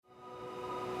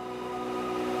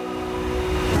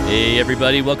Hey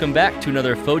everybody, welcome back to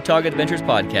another Photog Adventures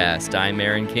podcast. I'm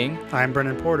Aaron King. I'm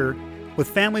Brendan Porter. With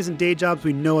families and day jobs,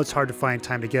 we know it's hard to find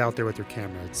time to get out there with your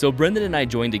camera. So Brendan and I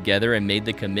joined together and made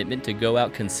the commitment to go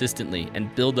out consistently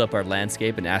and build up our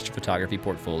landscape and astrophotography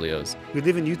portfolios. We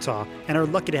live in Utah and are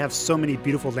lucky to have so many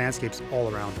beautiful landscapes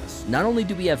all around us. Not only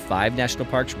do we have 5 national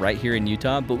parks right here in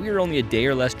Utah, but we are only a day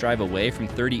or less drive away from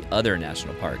 30 other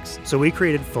national parks. So we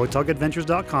created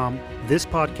photogadventures.com, this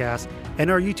podcast, and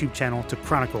our YouTube channel to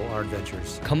chronicle our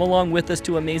adventures. Come along with us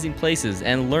to amazing places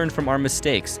and learn from our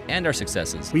mistakes and our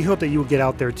successes. We hope that you will get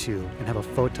out there too and have a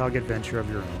photog adventure of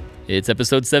your own. It's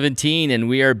episode 17, and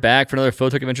we are back for another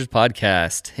Photog Adventures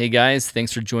podcast. Hey guys,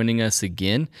 thanks for joining us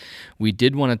again. We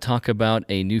did want to talk about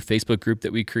a new Facebook group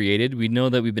that we created. We know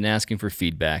that we've been asking for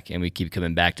feedback, and we keep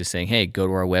coming back to saying, hey, go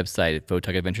to our website at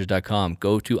photogadventures.com,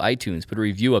 go to iTunes, put a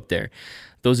review up there.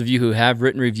 Those of you who have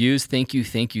written reviews, thank you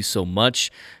so much.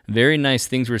 Very nice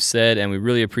things were said, and we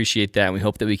really appreciate that, and we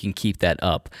hope that we can keep that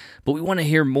up. But we want to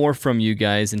hear more from you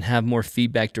guys and have more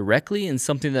feedback directly, and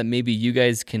something that maybe you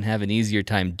guys can have an easier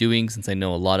time doing, since I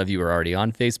know a lot of you are already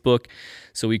on Facebook.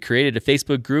 So we created a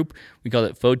Facebook group. We call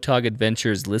it Photog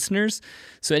Adventures Listeners.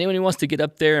 So anyone who wants to get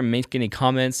up there and make any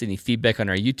comments, any feedback on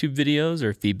our YouTube videos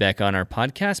or feedback on our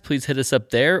podcast, please hit us up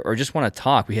there, or just want to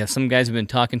talk. We have some guys we've been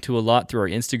talking to a lot through our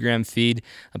Instagram feed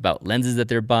about lenses that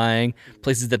they're buying,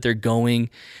 places that they're going,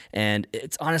 and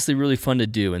it's honestly really fun to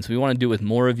do. And so we want to do it with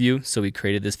more of you, so we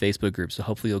created this Facebook group. So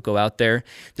hopefully you'll go out there.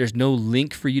 There's no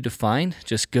link for you to find.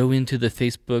 Just go into the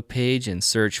Facebook page and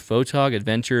search Photog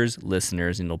Adventures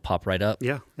Listeners, and it'll pop right up.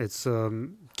 Yeah, it's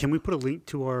can we put a link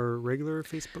to our regular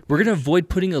Facebook page? We're going to avoid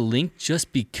putting a link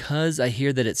just because I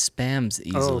hear that it spams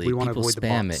easily. We want to People avoid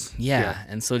spam the bots. it. Yeah,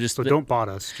 and so just... So don't bot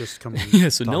us, just come and yeah,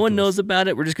 so talk no one to knows us. about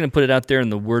it. We're just going to put it out there in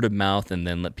the word of mouth and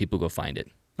then let people go find it.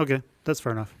 Okay, that's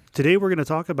fair enough. Today we're going to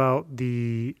talk about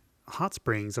the hot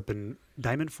springs up in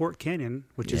Diamond Fort Canyon,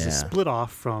 which is a split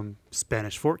off from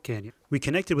Spanish Fort Canyon. We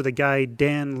connected with a guy,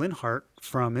 Dan Linhart,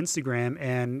 from Instagram,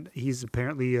 and he's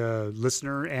apparently a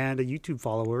listener and a YouTube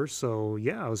follower. So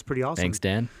yeah, it was pretty awesome. Thanks,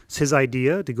 Dan. It's his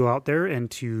idea to go out there and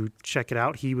to check it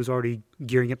out. He was already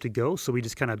gearing up to go, so we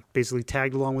just kind of basically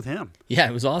tagged along with him. Yeah,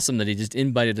 it was awesome that he just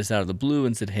invited us out of the blue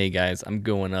and said, hey guys, I'm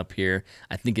going up here.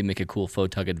 I think it'd make a cool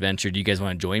Photog adventure. Do you guys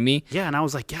want to join me? Yeah, and I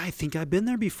was like, yeah, I think I've been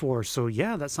there before. So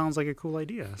yeah, that sounds like a cool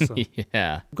idea. So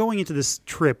Yeah. going into this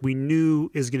trip, we knew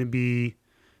is going to be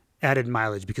added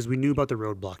mileage because we knew about the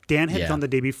roadblock. Dan had gone the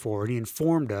day before, and he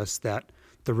informed us that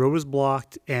the road was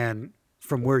blocked, and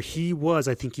from where he was,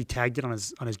 I think he tagged it on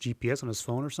his GPS on his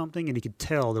phone or something, and he could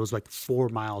tell there was like 4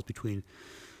 miles between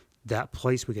that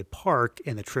place we could park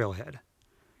and the trailhead.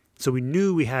 So we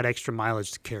knew we had extra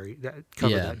mileage to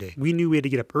cover that day. We knew we had to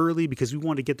get up early because we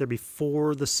wanted to get there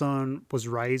before the sun was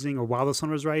rising or while the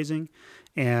sun was rising,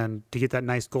 and to get that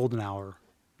nice golden hour,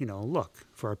 look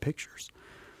for our pictures.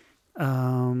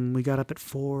 We got up at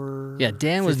 4. Yeah,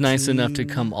 Dan was nice enough to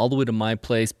come all the way to my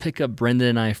place, pick up Brendan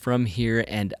and I from here,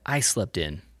 and I slept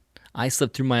in. I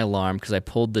slept through my alarm because I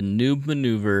pulled the noob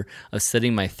maneuver of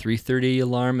setting my 3:30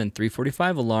 alarm and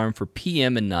 3:45 alarm for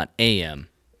PM and not AM.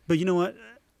 But you know what?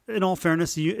 In all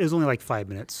fairness, it was only like 5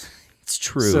 minutes. It's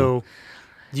true. So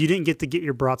you didn't get to get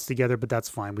your brats together, but that's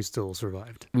fine. We still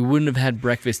survived. We wouldn't have had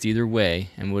breakfast either way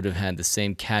and would have had the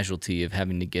same casualty of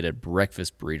having to get a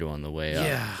breakfast burrito on the way up.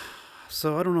 Yeah.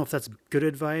 So I don't know if that's good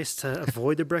advice to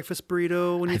avoid the breakfast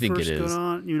burrito when you first go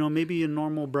on. Maybe a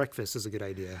normal breakfast is a good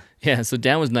idea. Yeah, so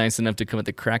Dan was nice enough to come at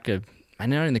the crack of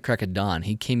dawn.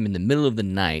 He came in the middle of the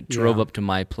night, drove up to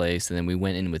my place, and then we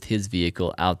went in with his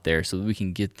vehicle out there so that we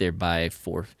can get there by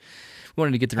 4. We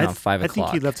wanted to get there around 5 o'clock.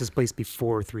 I think he left his place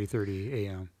before 3:30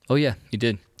 a.m. Oh, yeah, he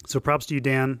did. So props to you,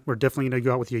 Dan. We're definitely going to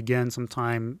go out with you again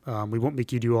sometime. We won't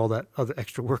make you do all that other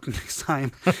extra work next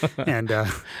time. And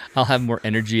I'll have more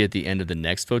energy at the end of the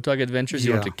next Photog Adventures.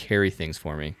 You don't have to carry things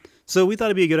for me. So we thought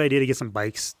it'd be a good idea to get some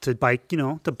bikes to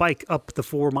bike up the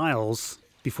 4 miles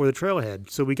before the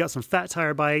trailhead. So we got some fat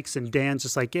tire bikes, and Dan's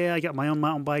just like, yeah, I got my own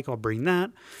mountain bike. I'll bring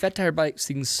that. Fat tire bike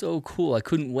seems so cool. I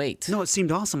couldn't wait. No, it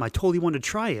seemed awesome. I totally wanted to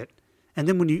try it. And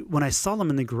then when I saw them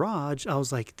in the garage, I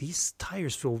was like, these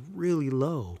tires feel really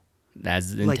low.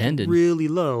 As intended. Like really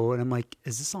low. And I'm like,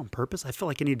 is this on purpose? I felt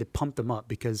like I needed to pump them up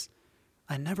because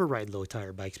I never ride low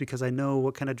tire bikes because I know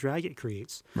what kind of drag it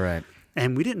creates. Right.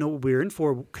 And we didn't know what we were in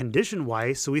for condition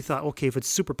wise, so we thought, okay, if it's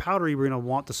super powdery, we're gonna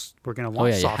want soft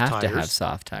tires. You have to have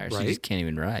soft tires. Right? You just can't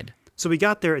even ride. So we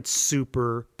got there, it's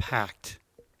super packed.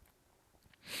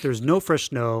 There's no fresh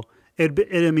snow.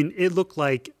 It looked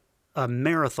like a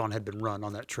marathon had been run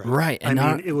on that track. Right. And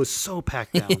I mean, it was so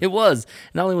packed down. It was.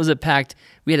 Not only was it packed,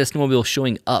 we had a snowmobile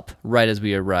showing up right as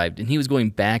we arrived, and he was going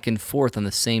back and forth on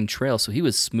the same trail, so he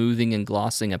was smoothing and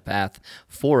glossing a path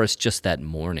for us just that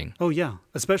morning. Oh, yeah,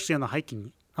 especially on the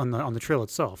hiking, on the trail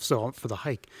itself, so for the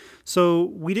hike.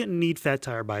 So we didn't need fat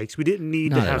tire bikes. We didn't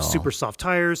need to have super soft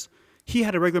tires. He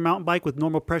had a regular mountain bike with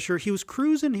normal pressure. He was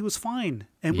cruising. He was fine.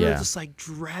 And we were just like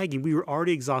dragging. We were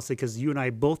already exhausted because you and I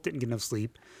both didn't get enough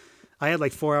sleep. I had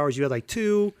like 4 hours. You had like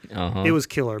 2. It was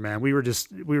killer, man. We were just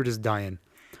dying.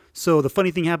 So the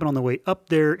funny thing happened on the way up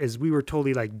there is we were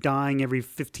totally like dying every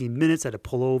 15 minutes. I had to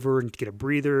pull over and get a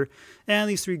breather. And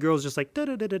these 3 girls just like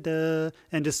da-da-da-da-da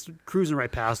and just cruising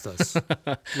right past us.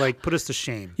 Like put us to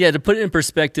shame. Yeah, to put it in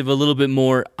perspective a little bit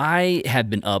more, I had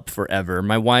been up forever.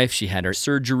 My wife, she had her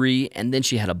surgery and then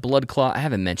she had a blood clot. I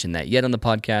haven't mentioned that yet on the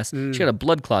podcast. She had a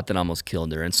blood clot that almost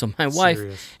killed her. And so my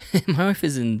wife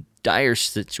is in dire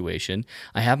situation.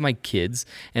 I have my kids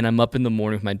and I'm up in the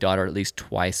morning with my daughter at least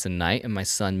twice a night and my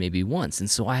son maybe once. And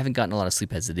so I haven't gotten a lot of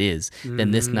sleep as it is. Then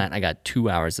this night I got 2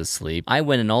 hours of sleep. I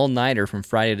went an all-nighter from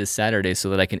Friday to Saturday so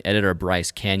that I can edit our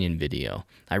Bryce Canyon video.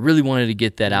 I really wanted to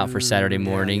get that out for Saturday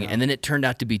morning and then it turned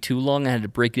out to be too long. I had to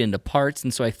break it into parts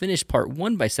and so I finished part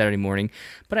 1 by Saturday morning,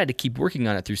 but I had to keep working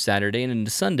on it through Saturday and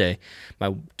into Sunday.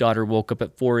 My daughter woke up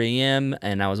at 4 a.m.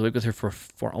 and I was awake with her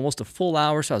for almost a full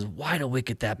hour, so I was wide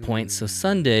awake at that point. So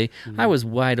Sunday, I was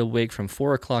wide awake from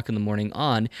 4 o'clock in the morning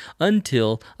on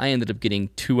until I ended up getting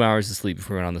 2 hours of sleep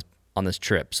before we went on this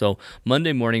trip. So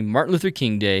Monday morning, Martin Luther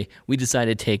King Day, we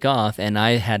decided to take off, and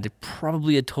I had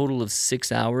probably a total of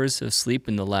 6 hours of sleep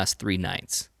in the last 3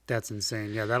 nights. That's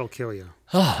insane. Yeah, that'll kill you.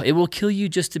 Oh, it will kill you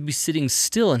just to be sitting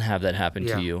still and have that happen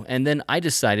to you. And then I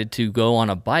decided to go on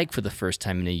a bike for the first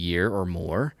time in a year or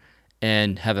more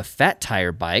and have a fat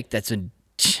tire bike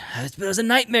it was a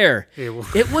nightmare.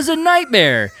 It was a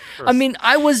nightmare. I mean,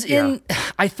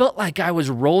 I felt like I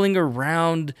was rolling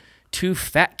around 2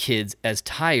 fat kids as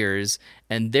tires,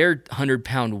 and their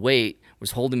 100-pound weight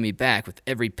was holding me back with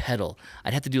every pedal.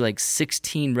 I'd have to do like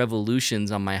 16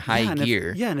 revolutions on my high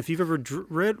gear. And if you've ever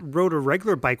rode a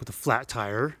regular bike with a flat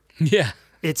tire,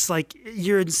 it's like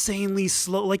you're insanely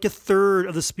slow, like a third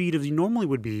of the speed of you normally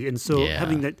would be. And so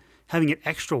having it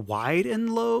extra wide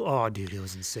and low, oh, dude, it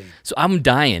was insane. So I'm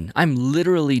dying. I'm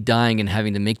literally dying and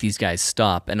having to make these guys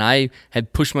stop. And I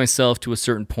had pushed myself to a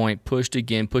certain point, pushed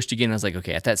again. I was like,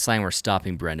 okay, at that sign, we're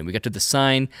stopping, Brendan. We got to the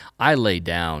sign. I lay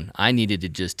down. I needed to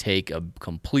just take a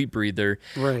complete breather.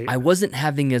 Right. I wasn't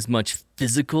having as much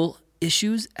physical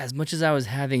issues as much as I was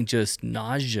having just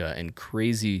nausea and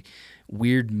crazy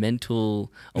weird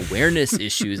mental awareness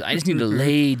issues. I just needed to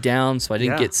lay down so I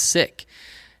didn't get sick.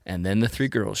 And then the 3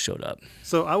 girls showed up.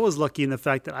 So I was lucky in the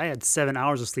fact that I had 7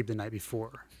 hours of sleep the night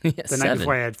before. The night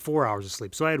before I had 4 hours of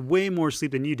sleep. So I had way more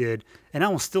sleep than you did, and I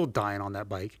was still dying on that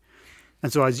bike.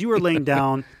 And so as you were laying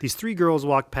down, these 3 girls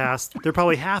walked past. They're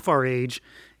probably half our age,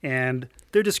 and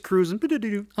they're just cruising.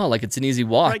 Oh, like it's an easy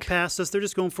walk. Right past us. They're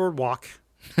just going for a walk.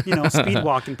 Speed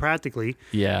walking practically.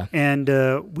 Yeah. And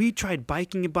we tried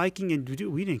biking, and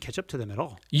we didn't catch up to them at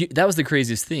all. That was the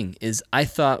craziest thing, is I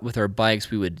thought with our bikes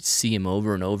we would see them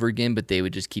over and over again, but they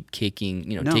would just keep taking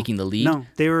the lead. No,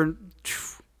 they were...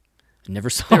 Never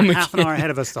saw them again. Half an hour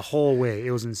ahead of us the whole way. It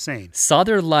was insane. Saw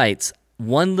their lights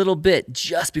one little bit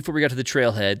just before we got to the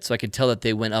trailhead, so I could tell that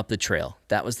they went up the trail.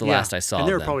 That was the last I saw and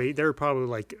of them. They were probably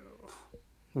like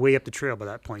way up the trail by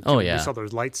that point. Oh, yeah. We saw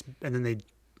those lights, and then they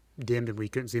dimmed and we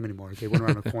couldn't see them anymore. They went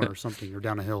around a corner or something or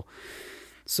down a hill.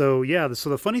 So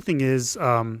the funny thing is,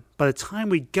 by the time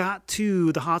we got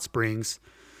to the hot springs,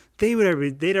 they'd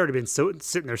already been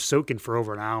sitting there soaking for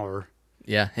over an hour.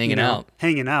 Yeah, hanging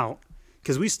out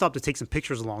because we stopped to take some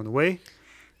pictures along the way,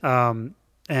 and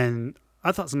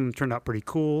I thought some of them turned out pretty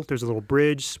cool. There's a little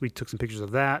bridge. We took some pictures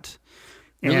of that.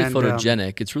 Really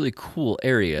photogenic. It's a really cool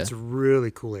area. It's a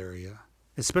really cool area,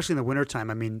 especially in the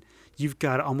wintertime. I mean, you've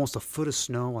got almost a foot of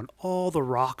snow on all the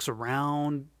rocks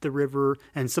around the river,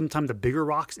 and sometimes the bigger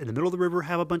rocks in the middle of the river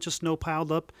have a bunch of snow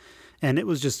piled up, and it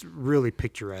was just really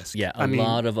picturesque. Yeah,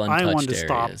 lot of untouched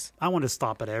areas. I wanted to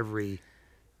stop at every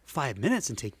 5 minutes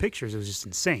and take pictures. It was just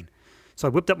insane. So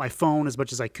I whipped up my phone as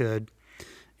much as I could,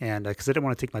 and because I didn't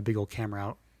want to take my big old camera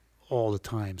out all the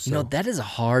time. So. That is a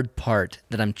hard part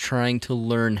that I'm trying to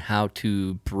learn how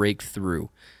to break through,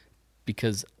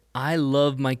 because I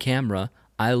love my camera.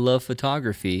 I love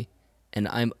photography, and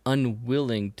I'm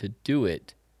unwilling to do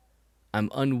it. I'm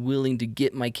unwilling to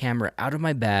get my camera out of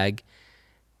my bag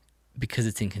because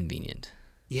it's inconvenient.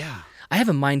 Yeah. I have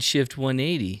a Mindshift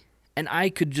 180, and I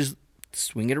could just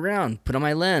swing it around, put on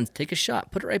my lens, take a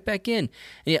shot, put it right back in.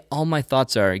 And yet all my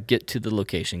thoughts are get to the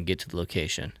location.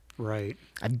 Right.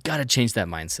 I've got to change that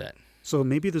mindset. So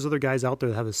maybe there's other guys out there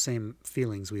that have the same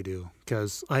feelings we do,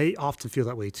 because I often feel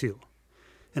that way too.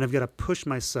 And I've got to push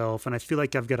myself, and I feel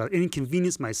like I've got to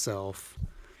inconvenience myself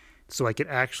so I could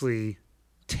actually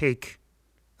take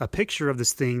a picture of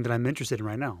this thing that I'm interested in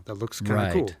right now that looks kind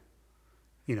of cool.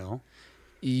 You know?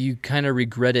 You kind of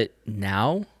regret it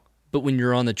now, but when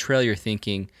you're on the trail, you're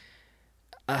thinking,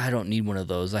 I don't need one of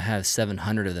those. I have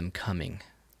 700 of them coming.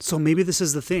 So maybe this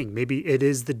is the thing. Maybe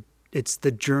it's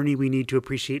the journey we need to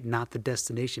appreciate, not the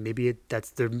destination. Maybe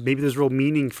there's real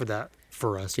meaning for that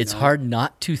for us. It's hard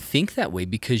not to think that way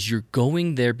because you're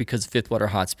going there because of Fifth Water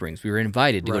Hot Springs. We were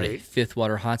invited to go to Fifth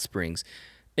Water Hot Springs.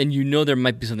 And you know there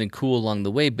might be something cool along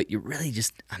the way, but you really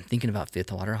I'm thinking about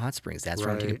Fifth Water Hot Springs. That's where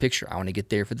I'm taking a picture. I want to get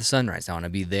there for the sunrise. I want to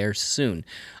be there soon.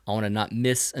 I want to not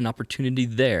miss an opportunity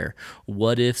there.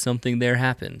 What if something there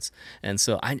happens? And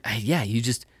so,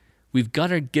 we've got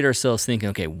to get ourselves thinking,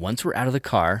 okay, once we're out of the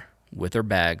car with our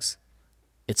bags,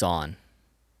 it's on.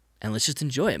 And let's just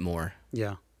enjoy it more.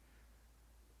 Yeah.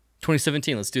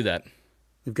 2017, let's do that.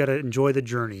 We've got to enjoy the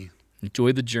journey.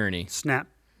 Enjoy the journey. Snap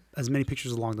as many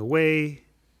pictures along the way,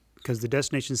 because the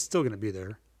destination is still going to be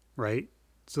there, right?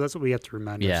 So that's what we have to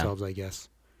remind ourselves, I guess.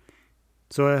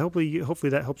 So hopefully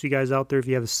that helps you guys out there if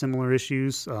you have similar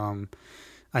issues.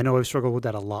 I know I've struggled with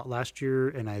that a lot last year,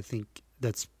 and I think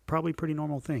that's probably a pretty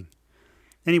normal thing.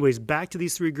 Anyways, back to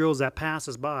these 3 girls that passed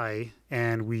us by,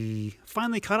 and we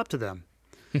finally caught up to them.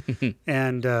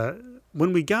 And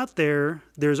when we got there,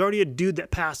 there's already a dude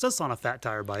that passed us on a fat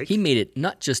tire bike. He made it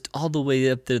not just all the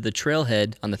way up to the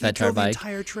trailhead on the fat tire bike. He drove the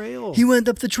entire trail. He went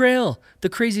up the trail. The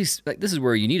crazy, this is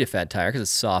where you need a fat tire because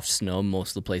it's soft snow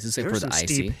most of the places. There's some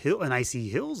steep and icy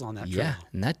hills on that trail. Yeah,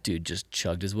 and that dude just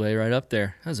chugged his way right up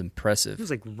there. That was impressive. He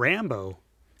was like Rambo.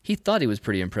 He thought he was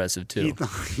pretty impressive, too.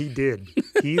 He did.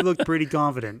 He looked pretty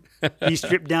confident. He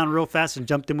stripped down real fast and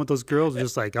jumped in with those girls,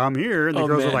 just like, I'm here. And the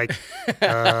girls were like,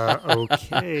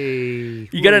 okay.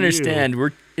 You got to understand,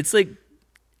 it's like,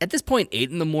 at this point, 8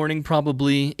 in the morning,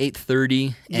 probably,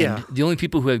 8:30. And the only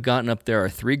people who have gotten up there are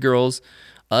 3 girls,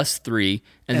 us 3,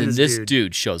 and then this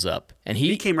dude shows up. And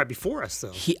he came right before us,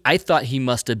 though. I thought he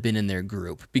must have been in their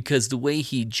group because the way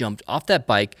he jumped off that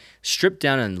bike, stripped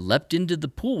down, and leapt into the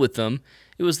pool with them,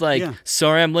 it was like,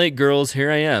 sorry I'm late, girls,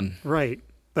 here I am. Right.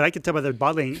 But I could tell by their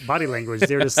body language,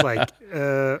 they're just like,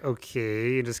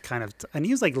 okay, and just kind of, and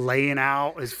he was like laying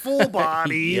out his full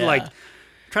body, like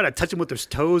trying to touch him with their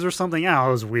toes or something. Oh,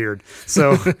 it was weird.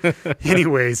 So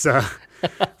anyways,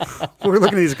 we're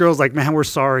looking at these girls like, man, we're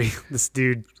sorry. This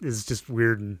dude is just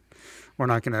weird, and we're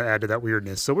not going to add to that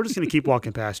weirdness. So we're just going to keep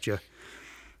walking past you.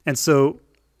 And so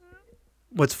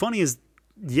what's funny is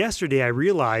yesterday I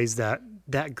realized that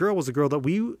girl was a girl that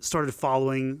we started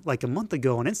following like a month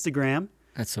ago on Instagram.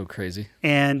 That's so crazy.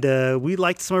 And we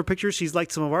liked some of her pictures. She's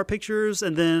liked some of our pictures.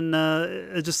 And then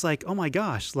just like, oh my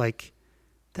gosh, like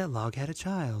that log had a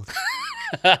child.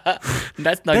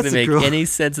 That's not going to make any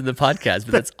sense in the podcast,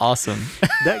 but that's awesome.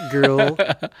 That girl,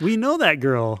 we know that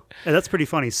girl. And that's pretty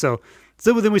funny. So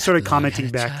then we started commenting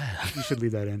back. You should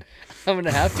leave that in. I'm going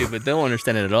to have to, but they won't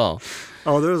understand it at all.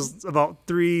 Oh, there's about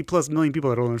 3+ million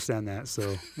people that don't understand that,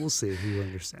 so we'll see who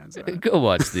understands that. Go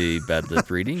watch the Bad Lip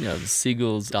reading of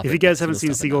Seagulls. If you guys haven't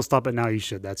seen Seagulls Stop It Now, you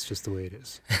should. That's just the way it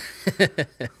is.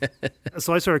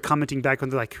 So I started commenting back when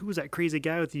they're like, who's that crazy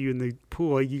guy with you in the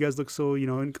pool? Like, you guys look so,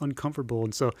 uncomfortable.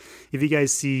 And so if you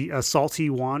guys see a Salty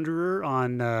Wanderer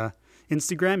on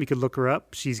Instagram, you could look her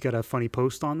up. She's got a funny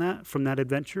post on that from that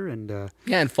adventure, and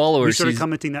and follow her. We started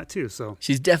commenting that too. So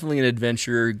she's definitely an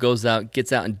adventurer. Gets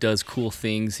out and does cool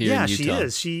things here in Utah. Yeah, she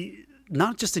is. She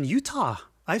not just in Utah.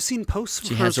 I've seen posts.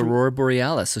 She has Aurora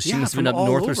Borealis, so she must have been up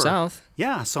north or south.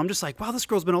 Yeah, so I'm just like, wow, this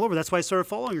girl's been all over. That's why I started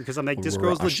following her because I'm like, this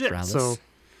girl's legit. So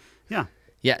yeah.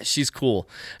 Yeah, she's cool.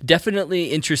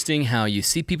 Definitely interesting how you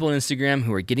see people on Instagram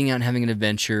who are getting out and having an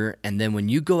adventure, and then when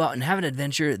you go out and have an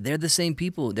adventure, they're the same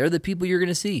people. They're the people you're going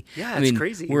to see. Yeah, it's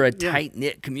crazy. We're a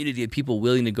tight-knit community of people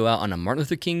willing to go out on a Martin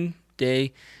Luther King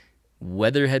Day.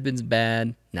 Weather had been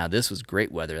bad. Now, this was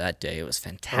great weather that day. It was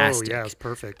fantastic. Oh, yeah, it was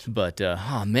perfect. But,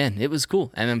 man, it was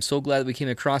cool. And I'm so glad that we came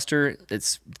across her.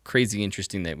 It's crazy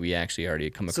interesting that we actually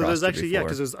already come across her before. So there's actually,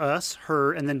 because there's us,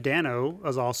 her, and then Dano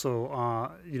was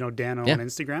also, Dano on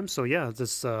Instagram. So, yeah, it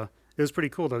was pretty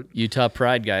cool. Utah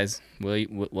Pride, guys.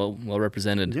 Well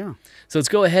represented. Yeah. So let's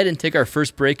go ahead and take our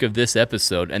first break of this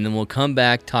episode, and then we'll come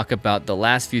back, talk about the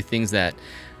last few things that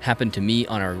happened to me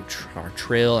on our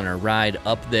trail and our ride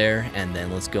up there, and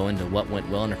then let's go into what went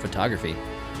well in our photography.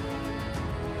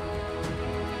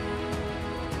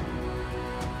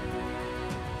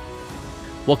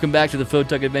 Welcome back to the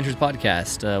Photog Adventures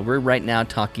podcast. We're right now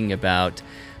talking about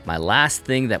My last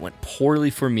thing that went poorly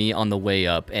for me on the way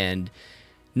up, and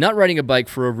not riding a bike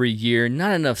for over a year,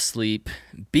 not enough sleep,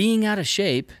 being out of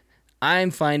shape, I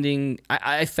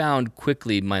found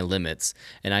quickly my limits,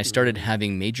 and I started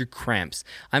having major cramps.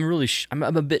 I'm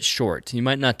a bit short. You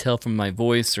might not tell from my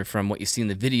voice or from what you see in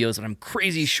the videos, but I'm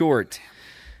crazy short.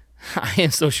 I am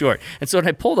so short. And so when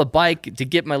I pulled a bike to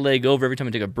get my leg over every time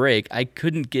I took a break, I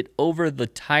couldn't get over the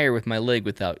tire with my leg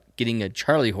without getting a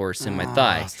Charlie horse in my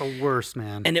thigh. That's the worst,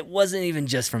 man. And it wasn't even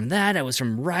just from that. I was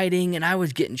from riding, and I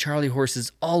was getting Charlie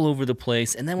horses all over the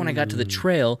place. And then when I got to the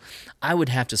trail, I would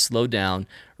have to slow down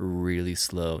really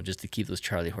slow just to keep those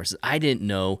Charlie horses. I didn't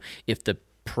know if the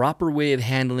proper way of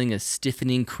handling a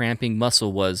stiffening, cramping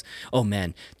muscle was, oh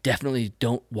man, definitely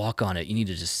don't walk on it. You need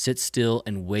to just sit still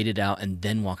and wait it out and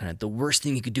then walk on it. The worst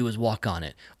thing you could do is walk on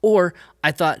it. Or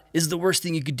I thought, the worst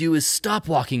thing you could do is stop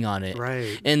walking on it.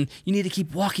 Right. And you need to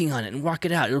keep walking on it and walk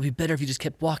it out. It'll be better if you just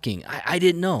kept walking. I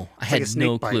didn't know. I had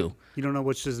no clue. You don't know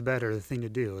which is better, the thing to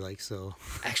do. So.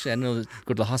 Actually, I know to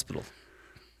go to the hospital.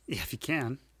 Yeah, if you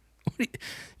can.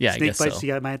 Yeah, I guess so. Snake bites,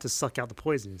 you might have to suck out the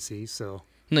poison, see, so.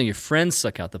 No, your friends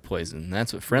suck out the poison.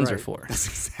 That's what friends are for. That's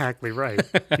exactly right.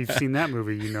 If you've seen that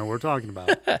movie, you know what we're talking about.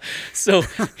 So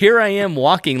here I am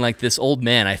walking like this old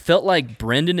man. I felt like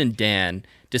Brendan and Dan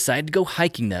decided to go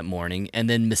hiking that morning and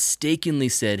then mistakenly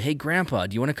said, hey, Grandpa,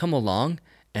 do you want to come along?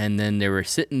 And then they were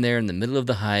sitting there in the middle of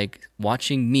the hike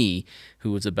watching me,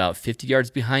 who was about 50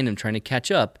 yards behind them trying to catch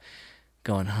up,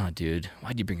 going, dude,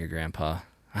 why'd you bring your grandpa?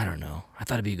 I don't know. I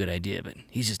thought it'd be a good idea, but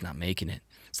he's just not making it.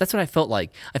 So that's what I felt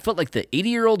like. I felt like the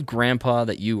 80-year-old grandpa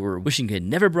that you were wishing you had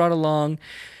never brought along.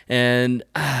 And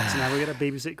so now we got to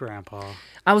babysit Grandpa.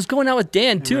 I was going out with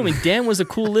Dan, too. I mean, Dan was a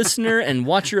cool listener and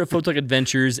watcher of Photog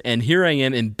Adventures, and here I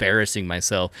am embarrassing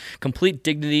myself. Complete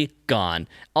dignity, gone.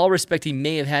 All respect he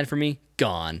may have had for me,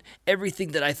 gone.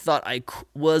 Everything that I thought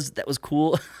that was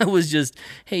cool, I was just,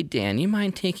 hey, Dan, you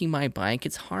mind taking my bike?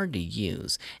 It's hard to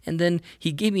use. And then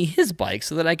he gave me his bike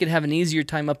so that I could have an easier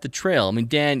time up the trail. I mean,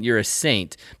 Dan, you're a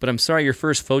saint, but I'm sorry your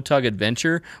first Photog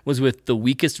adventure was with the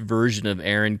weakest version of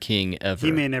Aaron King ever.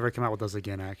 He may never come out with us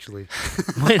again, actually.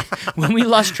 when we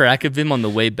lost track of him on the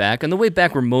way back,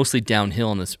 we're mostly downhill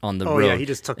on the road. Oh, yeah, he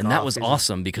just took off. And that was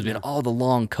awesome because we had all the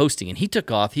long coasting, and he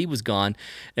took off, he was gone,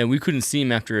 and we couldn't see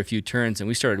him after a few turns. And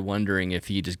we started wondering if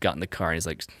he just got in the car and he's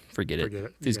like, forget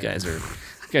it. These guys are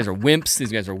wimps.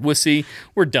 These guys are wussy.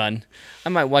 We're done. I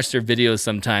might watch their videos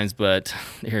sometimes, but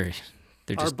they're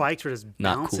just our bikes were just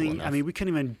not bouncing. Cool enough. I mean, we couldn't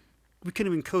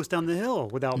even coast down the hill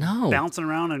without bouncing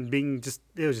around and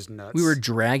it was just nuts. We were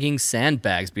dragging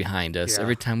sandbags behind us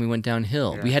every time we went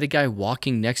downhill. We had a guy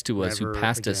walking next to us who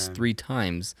passed us 3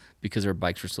 times because our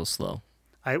bikes were so slow.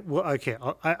 I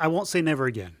won't say never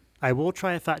again. I will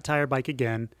try a fat tire bike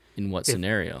again. In what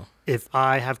scenario? If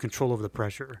I have control over the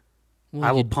pressure,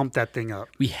 I will pump that thing up.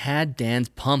 We had Dan's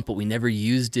pump, but we never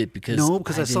used it because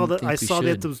I saw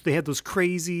that they had those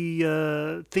crazy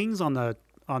things on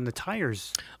the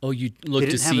tires. Oh, you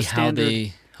looked to see how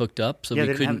they hooked up, so they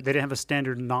we couldn't. They didn't have a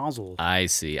standard nozzle. I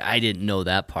see. I didn't know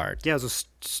that part. Yeah, it was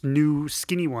new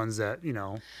skinny ones that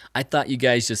I thought you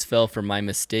guys just fell for my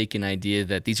mistaken idea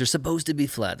that these are supposed to be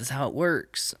flat. That's how it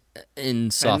works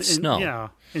in soft snow. Yeah,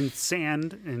 in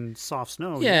sand and soft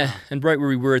snow. Yeah, and right where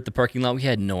we were at the parking lot, we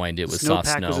had no idea it was soft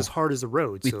snow. Snowpack was as hard as the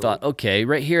road. We thought, okay,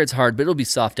 right here it's hard, but it'll be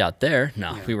soft out there.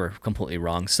 No, we were completely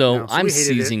wrong. So I'm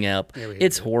seizing up. Yeah,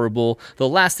 it's horrible. The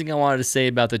last thing I wanted to say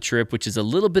about the trip, which is a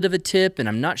little bit of a tip, and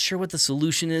I'm not sure what the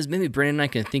solution is. Maybe Brandon and I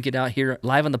can think it out here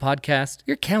live on the podcast.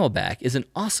 Your Camelback is an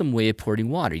awesome way of pouring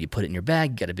water. You put it in your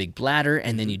bag, you got a big bladder,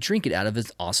 and then you drink it out of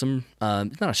this awesome,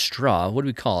 it's not a straw, what do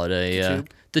we call it?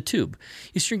 The tube.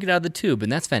 You drink it out of the tube, and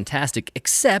that's fantastic,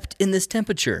 except in this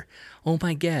temperature. Oh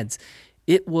my gads.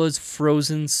 It was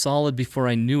frozen solid before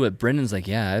I knew it. Brendan's like,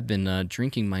 yeah, I've been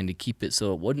drinking mine to keep it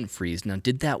so it wouldn't freeze. Now,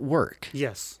 did that work?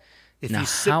 Yes. If now, you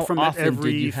sip from it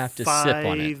every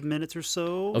 5 minutes or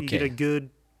so, you get a good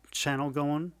channel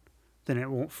going, then it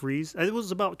won't freeze. It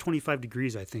was about 25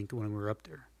 degrees, I think, when we were up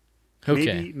there.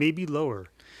 Okay. Maybe lower.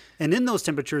 And in those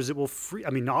temperatures, it will freeze. I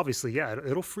mean, obviously,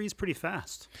 it'll freeze pretty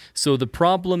fast. So the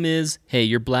problem is, hey,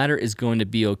 your bladder is going to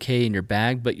be okay in your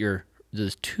bag, but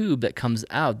the tube that comes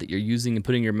out that you're using and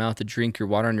putting in your mouth to drink your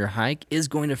water on your hike is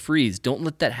going to freeze. Don't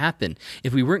let that happen.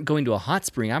 If we weren't going to a hot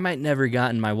spring, I might never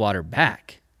gotten my water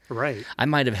back. Right. I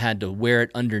might have had to wear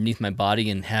it underneath my body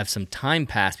and have some time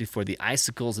pass before the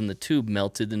icicles in the tube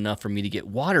melted enough for me to get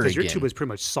water again. Because your tube was pretty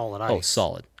much solid ice. Oh,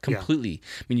 solid. Completely.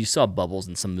 Yeah. I mean, you saw bubbles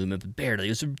and some movement, but barely. It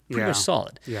was pretty much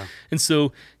solid. Yeah. And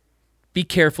so Be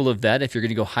careful of that. If you're going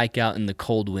to go hike out in the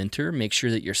cold winter, make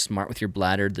sure that you're smart with your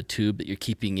bladder, the tube, that you're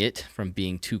keeping it from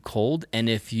being too cold. And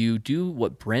if you do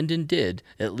what Brendan did,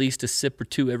 at least a sip or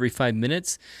two every 5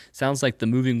 minutes, sounds like the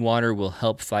moving water will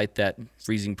help fight that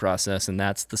freezing process, and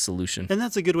that's the solution. And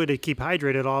that's a good way to keep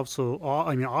hydrated also,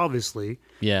 I mean, obviously.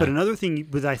 Yeah. But another thing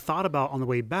that I thought about on the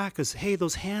way back is, hey,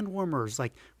 those hand warmers,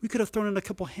 like we could have thrown in a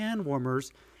couple hand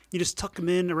warmers. You just tuck them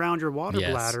in around your water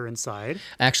bladder inside.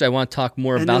 Actually, I want to talk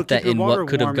more about that in what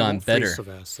could have gone better.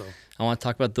 I want to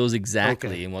talk about those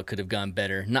exactly and what could have gone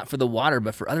better. Not for the water,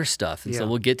 but for other stuff. And so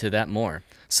we'll get to that more.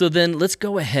 So then let's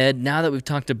go ahead, now that we've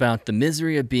talked about the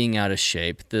misery of being out of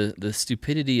shape, the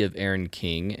stupidity of Aaron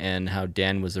King, and how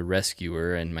Dan was a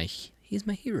rescuer, and he's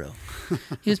my hero.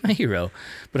 He was my hero.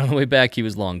 But on the way back, he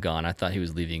was long gone. I thought he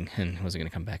was leaving and wasn't going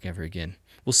to come back ever again.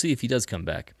 We'll see if he does come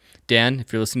back. Dan,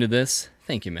 if you're listening to this,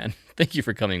 thank you, man. Thank you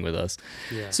for coming with us.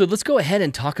 Yeah. So let's go ahead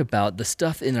and talk about the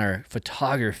stuff in our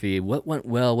photography. What went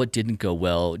well? What didn't go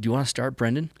well? Do you want to start,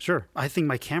 Brendan? Sure. I think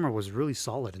my camera was really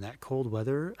solid in that cold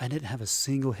weather. I didn't have a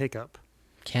single hiccup.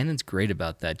 Canon's great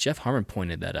about that. Jeff Harmon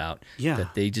pointed that out. Yeah.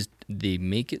 That they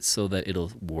make it so that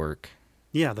it'll work.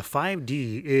 Yeah, the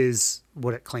 5D is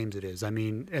what it claims it is. I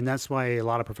mean, and that's why a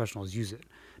lot of professionals use it.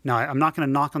 Now, I'm not going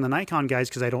to knock on the Nikon guys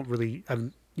because I don't really,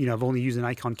 I've only used a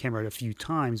Nikon camera a few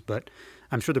times, but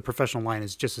I'm sure the professional line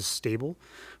is just as stable.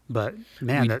 But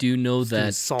man, we do know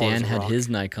that Dan had rock. His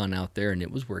Nikon out there and it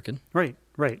was working. Right.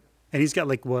 And he's got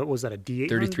like, what was that, a D800?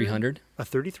 3300. A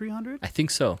 3300? I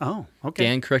think so. Oh, okay.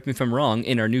 Dan, correct me if I'm wrong,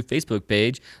 in our new Facebook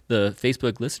page, the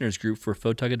Facebook listeners group for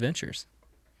Photog Adventures.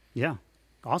 Yeah,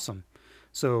 awesome.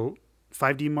 So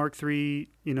 5D Mark III,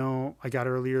 I got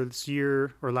earlier this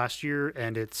year or last year,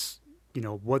 and it's,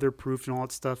 weatherproof and all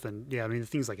that stuff. And yeah, I mean, the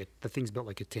thing's built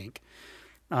like a tank.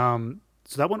 So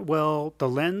that went well. The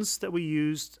lens that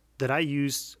I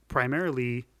used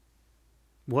primarily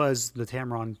was the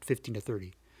Tamron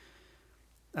 15-30.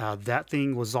 That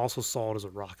thing was also solid as a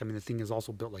rock. I mean, the thing is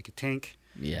also built like a tank.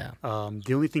 Yeah.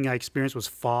 The only thing I experienced was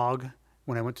fog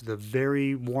when I went to the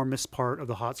very warmest part of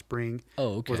the hot spring.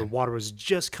 Oh, okay. Where the water was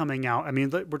just coming out. I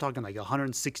mean, we're talking like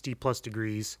 160 plus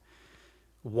degrees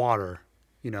water,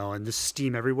 and this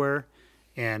steam everywhere.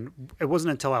 And it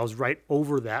wasn't until I was right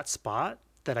over that spot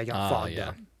that I got fogged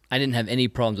up. I didn't have any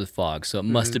problems with fog, so it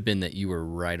must have been that you were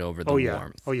right over the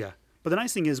warmth. Oh, yeah. But the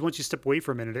nice thing is once you step away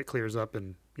for a minute, it clears up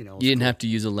and, You didn't have to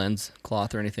use a lens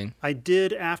cloth or anything? I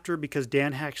did after because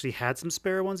Dan actually had some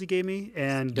spare ones he gave me.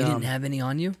 And you didn't have any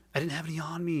on you? I didn't have any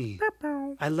on me.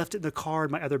 I left it in the car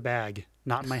in my other bag,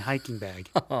 not in my hiking bag.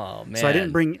 Oh, man. So I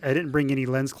didn't bring any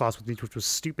lens cloths with me, which was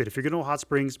stupid. If you're going to hot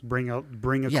springs, bring a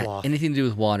cloth. Anything to do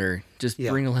with water, just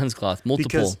bring a lens cloth, multiple.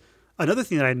 Because another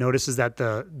thing that I noticed is that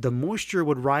the moisture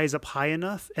would rise up high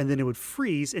enough and then it would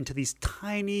freeze into these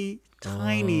tiny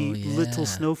little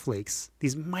snowflakes,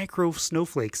 these micro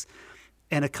snowflakes.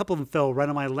 And a couple of them fell right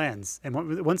on my lens. And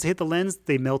once they hit the lens,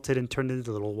 they melted and turned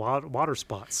into little water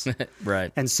spots.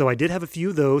 Right. And so I did have a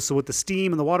few of those. So with the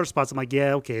steam and the water spots, I'm like,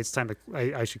 yeah, okay, it's time to,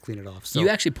 I should clean it off. So you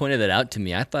actually pointed that out to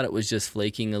me. I thought it was just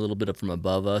flaking a little bit from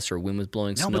above us or wind was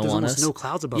blowing snow but there's on us. No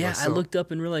clouds above us. Yeah, I looked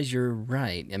up and realized you're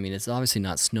right. I mean, it's obviously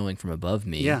not snowing from above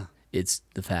me. Yeah. It's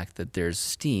the fact that there's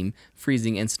steam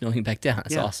freezing and snowing back down.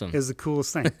 It's awesome. It's the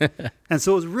coolest thing. And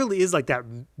so it really is like that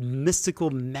mystical,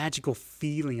 magical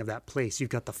feeling of that place.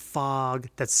 You've got the fog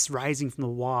that's rising from the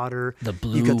water. The blue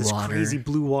water. You've got this crazy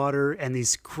blue water and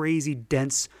these crazy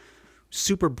dense,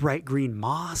 super bright green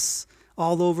moss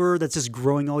all over that's just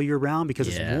growing all year round because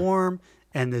it's warm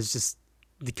and there's just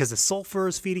because the sulfur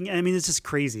is feeding. I mean, it's just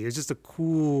crazy. It's just a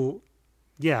cool,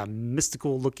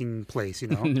 mystical looking place,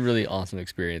 Really awesome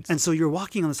experience. And so you're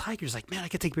walking on this hike, you're just like, man, I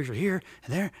could take a picture here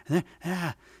and there and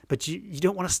there. But you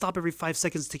don't want to stop every 5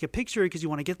 seconds to take a picture because you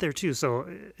want to get there too. So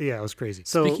yeah, it was crazy.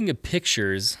 So speaking of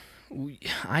pictures,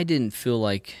 I didn't feel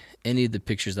like any of the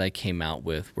pictures I came out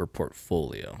with were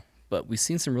portfolio, but we've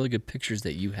seen some really good pictures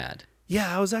that you had.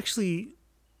 Yeah, I was actually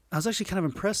kind of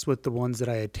impressed with the ones that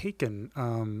I had taken.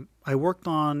 I worked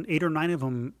on 8 or 9 of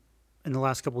them in the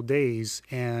last couple of days,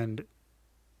 and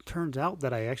turns out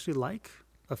that I actually like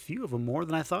a few of them more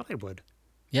than I thought I would.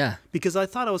 Yeah. Because I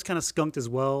thought I was kind of skunked as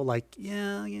well. Like,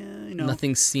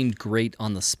 Nothing seemed great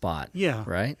on the spot. Yeah.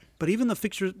 Right? But even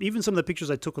some of the pictures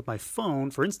I took with my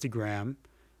phone for Instagram,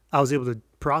 I was able to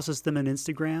process them in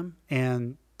Instagram,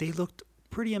 and they looked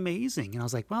pretty amazing. And I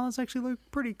was like, wow, that's actually look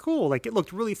pretty cool. Like, it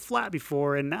looked really flat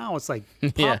before, and now it's like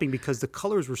popping because the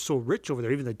colors were so rich over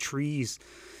there. Even the trees,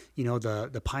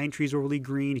 the pine trees were really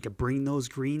green. You could bring those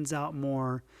greens out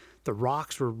more. The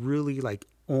rocks were really like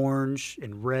orange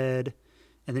and red.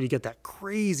 and then you get that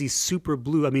crazy super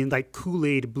blue. I mean, like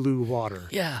Kool-Aid blue water.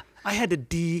 Yeah. I had to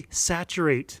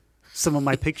desaturate some of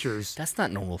my pictures. That's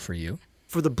not normal for you.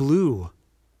 For the blue.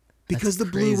 Because the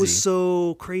blue was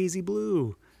so crazy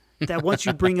blue that once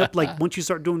you bring up, like, once you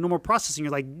start doing normal processing,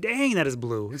 you're like, dang, that is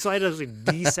blue. And so I had to actually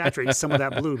desaturate some of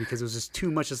that blue because it was just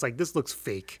too much. It's like, this looks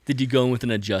fake. Did you go in with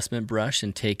an adjustment brush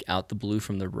and take out the blue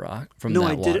from the rock, from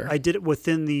that water? No, I did it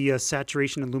within the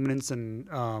saturation and luminance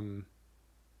and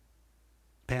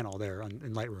panel there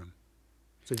in Lightroom.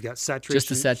 So you've got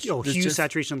saturation, hue,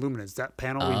 saturation, and luminance. That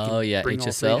panel where you can bring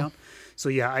all three down. So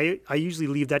yeah, I usually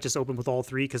leave that just open with all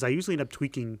three because I usually end up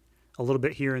tweaking a little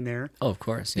bit here and there. Oh, of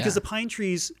course, yeah. Because the pine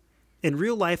trees in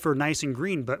real life are nice and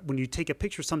green, but when you take a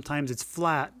picture, sometimes it's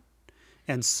flat,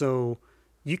 and so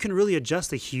you can really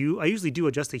adjust the hue. I usually do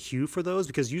adjust the hue for those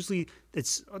because usually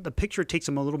it's the picture takes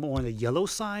them a little more on the yellow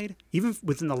side. Even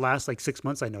within the last 6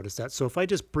 months, I noticed that. So if I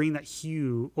just bring that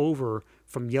hue over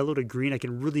from yellow to green, I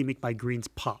can really make my greens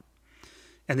pop,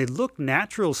 and they look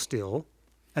natural still.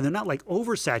 And they're not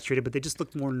oversaturated, but they just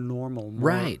look more normal.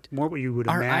 More what you would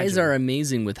imagine. Our eyes are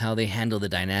amazing with how they handle the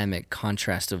dynamic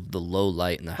contrast of the low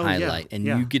light and the high light. And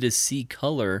you get to see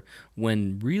color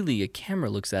when really a camera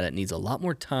looks at it needs a lot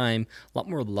more time, a lot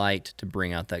more light to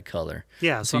bring out that color.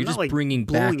 Yeah, so you're just bringing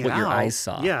back what your eyes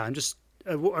saw. Yeah, I'm just,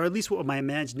 or at least what my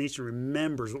imagination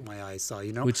remembers what my eyes saw,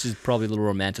 Which is probably a little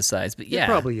romanticized, but yeah. It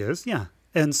probably is, yeah.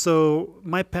 And so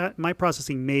my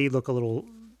processing may look a little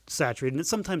saturated, and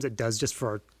sometimes it does just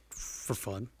for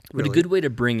fun. Really. But a good way to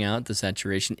bring out the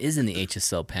saturation is in the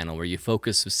HSL panel, where you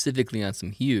focus specifically on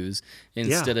some hues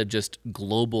instead of just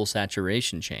global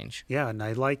saturation change. Yeah, and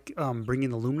I like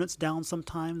bringing the luminance down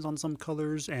sometimes on some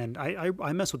colors, and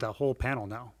I mess with that whole panel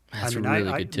now. That's a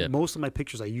really good tip. Most of my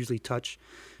pictures I usually touch,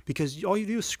 because all you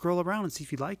do is scroll around and see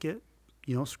if you like it.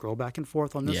 Scroll back and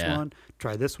forth on this one,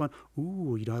 try this one.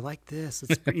 Ooh, I like this.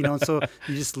 It's, and so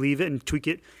you just leave it and tweak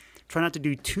it. Try not to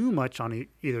do too much on it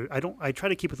either. I try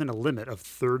to keep within a limit of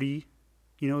 30,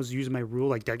 is usually my rule.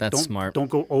 Like that. That's smart. Don't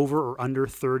go over or under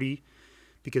 30,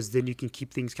 because then you can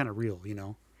keep things kind of real,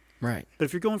 Right. But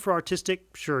if you're going for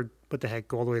artistic, sure, what the heck,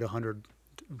 go all the way to 100.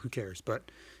 Who cares? But,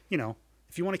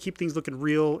 if you want to keep things looking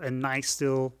real and nice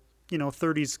still,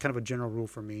 30 is kind of a general rule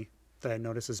for me that I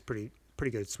notice is pretty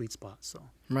good sweet spot. So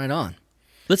right on.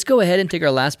 Let's go ahead and take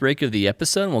our last break of the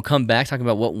episode, and we'll come back talking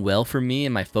about what went well for me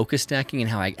and my focus stacking and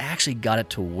how I actually got it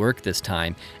to work this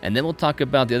time. And then we'll talk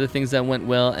about the other things that went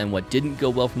well and what didn't go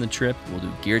well from the trip. We'll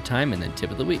do gear time and then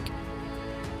tip of the week.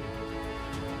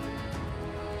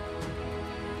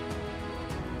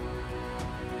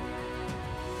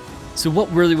 So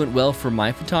what really went well for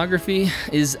my photography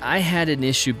is I had an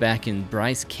issue back in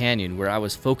Bryce Canyon where I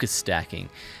was focus stacking,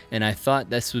 and I thought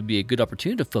this would be a good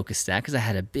opportunity to focus stack because I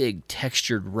had a big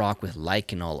textured rock with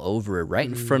lichen all over it right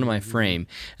in front of my frame,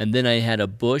 and then I had a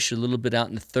bush a little bit out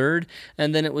in the third,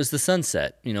 and then it was the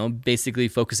sunset, basically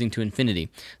focusing to infinity.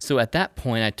 So at that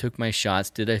point I took my shots,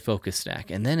 did a focus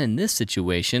stack, and then in this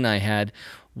situation I had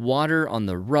water on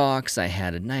the rocks, I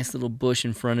had a nice little bush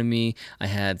in front of me, I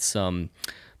had some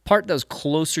part that was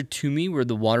closer to me where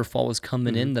the waterfall was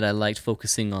coming in that I liked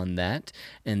focusing on that.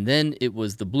 And then it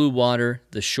was the blue water,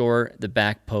 the shore, the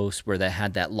back post where that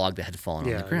had that log that had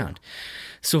fallen on the ground.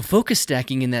 So focus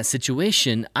stacking in that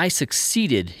situation, I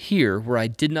succeeded here where I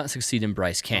did not succeed in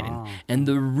Bryce Canyon. And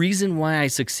the reason why I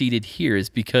succeeded here is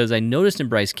because I noticed in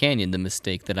Bryce Canyon the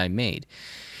mistake that I made.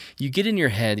 You get in your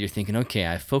head, you're thinking, okay,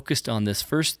 I focused on this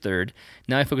first third,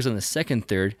 now I focus on the second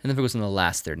third, and then focus on the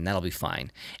last third, and that'll be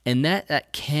fine. And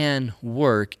that can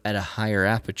work at a higher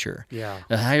aperture. Yeah.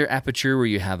 A higher aperture where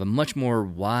you have a much more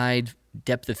wide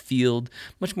depth of field,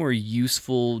 much more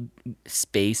useful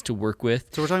space to work with.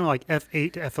 So we're talking like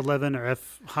f8 to f11 or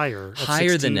f higher?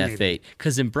 Higher than f8.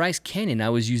 Because in Bryce Canyon, I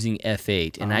was using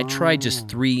f8, and I tried just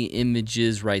 3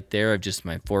 images right there of just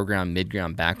my foreground,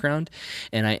 midground, background,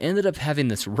 and I ended up having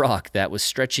this rock that was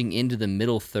stretching into the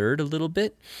middle third a little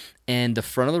bit, and the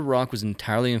front of the rock was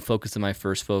entirely in focus of my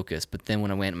first focus. But then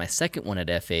when I went my second one at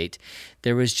f8,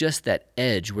 there was just that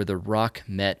edge where the rock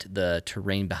met the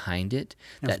terrain behind it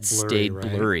that stayed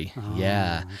blurry.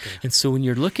 Yeah. Okay. And so when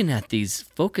you're looking at these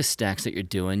focus stacks that you're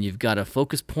doing, you've got a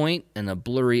focus point and a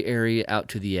blurry area out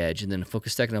to the edge, and then a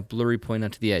focus stack and a blurry point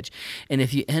out to the edge. And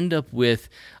if you end up with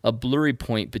a blurry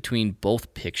point between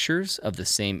both pictures of the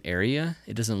same area,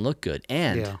 it doesn't look good.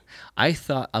 And I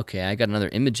thought, okay, I got another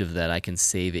image of that. I can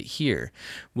save it here.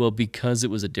 Well, because it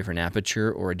was a different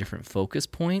aperture or a different focus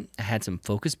point, I had some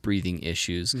focus breathing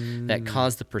issues that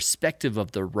caused the perspective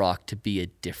of the rock to be a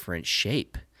different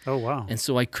shape. Oh, wow. And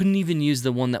so I couldn't even use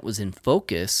the one that was in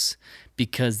focus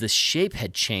because the shape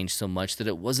had changed so much that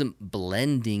it wasn't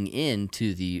blending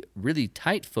into the really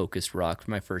tight focused rock for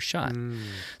my first shot.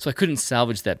 So I couldn't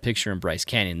salvage that picture in Bryce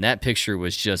Canyon. That picture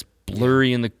was just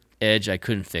blurry in the edge. I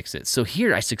couldn't fix it. So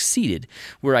here I succeeded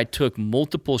where I took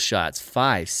multiple shots,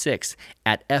 5, 6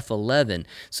 at f11.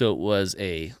 So it was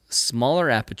a smaller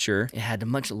aperture. It had a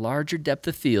much larger depth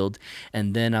of field.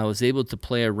 And then I was able to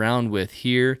play around with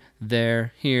here,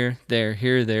 there, here, there,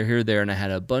 here, there, here, there. And I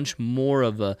had a bunch more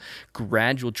of a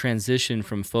gradual transition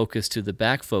from focus to the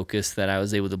back focus that I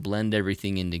was able to blend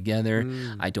everything in together.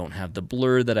 I don't have the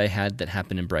blur that I had that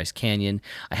happened in Bryce Canyon.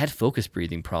 I had focus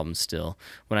breathing problems still.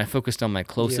 When I focused on my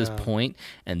closest point,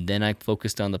 and then I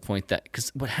focused on the point that,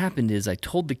 because what happened is I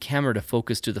told the camera to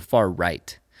focus to the far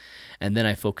right. And then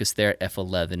I focused there at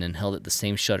f11 and held it the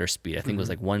same shutter speed. I think it was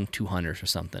like 1/200 or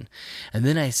something. And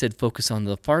then I said focus on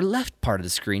the far left part of the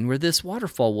screen where this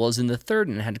waterfall was in the third,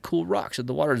 and it had cool rocks, so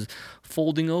the water was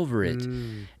folding over it.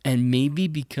 And maybe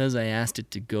because I asked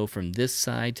it to go from this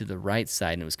side to the right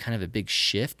side, and it was kind of a big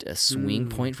shift, a swing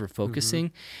point for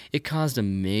focusing, it caused a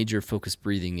major focus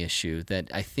breathing issue that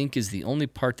I think is the only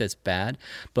part that's bad.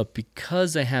 But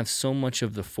because I have so much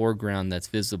of the foreground that's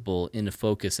visible into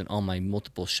focus in all my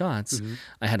multiple shots,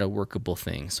 I had a workable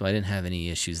thing, so I didn't have any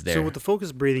issues there. So with the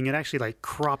focus breathing, it actually like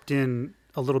cropped in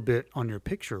a little bit on your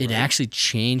picture, right? It actually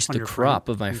changed the crop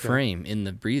of my frame in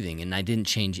the breathing, and I didn't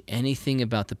change anything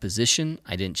about the position.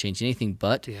 I didn't change anything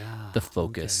but the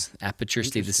focus. Aperture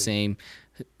stayed the same.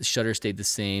 Shutter stayed the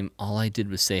same. All I did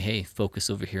was say, hey, focus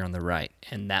over here on the right,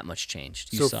 and that much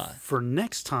changed. You saw it. For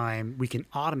next time, we can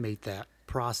automate that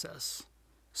process.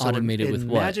 So Automate it with in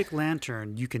what? Magic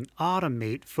Lantern, you can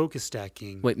automate focus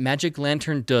stacking. Wait, Magic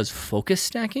Lantern does focus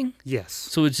stacking? Yes.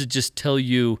 So it should just tell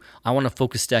you, I want to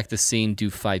focus stack the scene, do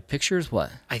 5 pictures?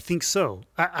 What? I think so.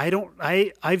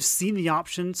 I've seen the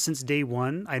option since day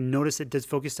one. I noticed it does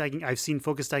focus stacking. I've seen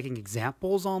focus stacking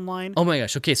examples online. Oh my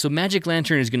gosh. Okay, so Magic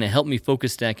Lantern is going to help me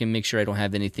focus stack and make sure I don't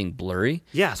have anything blurry.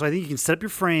 Yeah, so I think you can set up your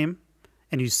frame,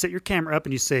 and you set your camera up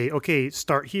and you say, okay,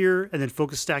 start here, and then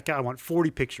focus stack out. I want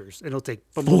 40 pictures. And it'll take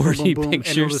boom, boom, boom, boom, boom, and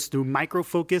it'll just do micro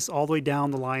focus all the way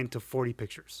down the line to 40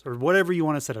 pictures or whatever you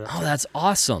want to set it up. Oh, that's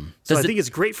awesome. So I think it's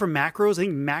great for macros. I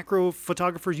think macro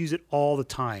photographers use it all the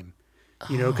time.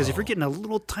 You know, because if you're getting a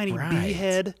little tiny bee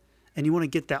head and you want to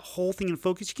get that whole thing in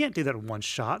focus, you can't do that in one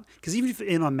shot. Because even if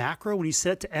in a macro, when you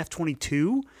set it to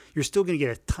f22, you're still going to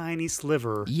get a tiny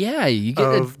sliver you get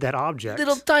of that object.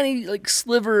 Little tiny like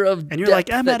sliver of and you're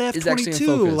like, I'm at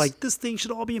f22. Like, this thing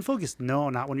should all be in focus. No,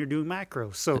 not when you're doing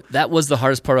macro. So that was the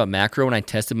hardest part about macro when I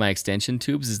tested my extension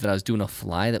tubes, is that I was doing a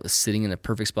fly that was sitting in a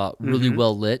perfect spot, really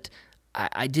well lit.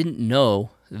 I didn't know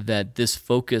that this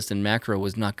focus in macro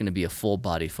was not going to be a full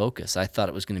body focus. I thought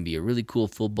it was going to be a really cool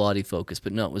full body focus,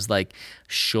 but no, it was like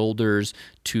shoulders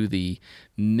to the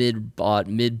mid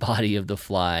body of the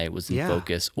fly was in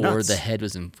focus, or the head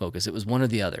was in focus. It was one or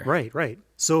the other. Right.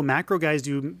 So macro guys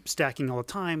do stacking all the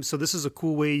time. So this is a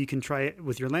cool way you can try it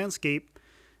with your landscape.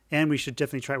 And we should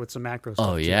definitely try it with some macro stuff.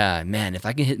 Oh, yeah. Man, if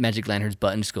I can hit Magic Lantern's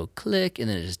button, just go click, and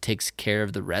then it just takes care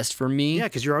of the rest for me. Yeah,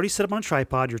 because you're already set up on a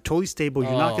tripod. You're totally stable.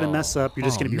 You're not going to mess up. You're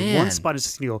just going to be in one spot. It's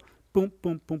just going to go boom,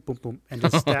 boom, boom, boom, boom, and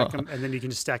just stack them. And then you can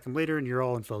just stack them later, and you're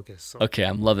all in focus. So. Okay,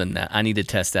 I'm loving that. I need to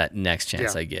test that next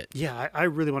chance I get. Yeah, I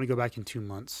really want to go back in 2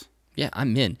 months. Yeah,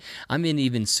 I'm in. I'm in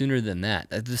even sooner than that.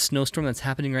 The snowstorm that's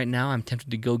happening right now, I'm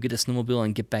tempted to go get a snowmobile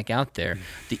and get back out there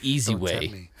the easy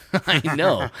way. I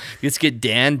know. Let's get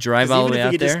Dan, drive all the way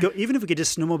out there. Even if we could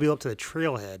just snowmobile up to the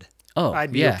trailhead,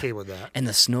 I'd be okay with that. And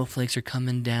the snowflakes are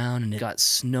coming down, and it got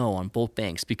snow on both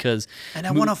banks because... And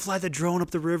I want to fly the drone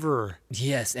up the river.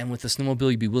 Yes, and with the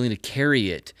snowmobile, you'd be willing to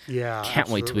carry it. Yeah, Can't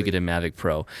wait till we get a Mavic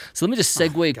Pro. So let me just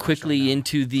segue quickly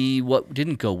into what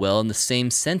didn't go well in the same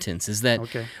sentence, is that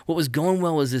what was going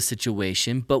well was this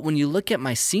situation, but when you look at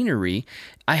my scenery,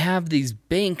 I have these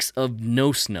banks of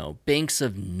no snow, banks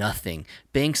of nothing,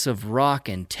 banks of rock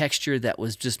and texture that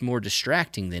was just more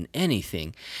distracting than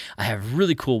anything. I have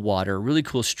really cool water, really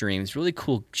cool streams, really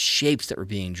cool shapes that were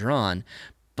being drawn,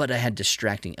 but I had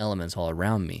distracting elements all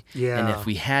around me. Yeah. And if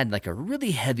we had like a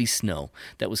really heavy snow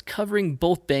that was covering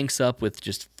both banks up with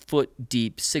just foot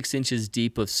deep, 6 inches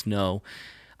deep of snow,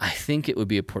 I think it would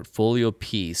be a portfolio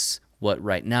piece, what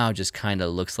right now just kind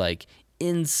of looks like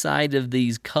inside of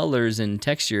these colors and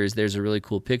textures, there's a really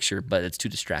cool picture, but it's too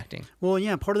distracting. Well,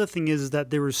 yeah, part of the thing is that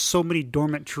there were so many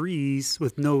dormant trees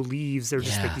with no leaves. There were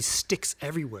just like these sticks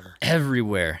everywhere.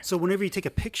 Everywhere. So whenever you take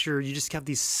a picture, you just have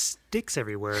these sticks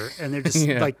everywhere, and they're just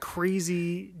like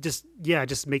crazy. It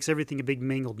just makes everything a big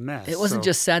mangled mess. It wasn't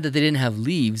just sad that they didn't have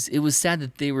leaves. It was sad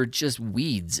that they were just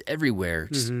weeds everywhere,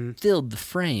 just filled the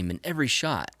frame in every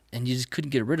shot, and you just couldn't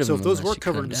get rid of them. So if those were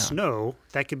covered in snow,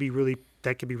 that could be really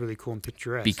cool and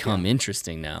picturesque. Become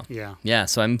interesting now. Yeah. Yeah,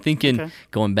 so I'm thinking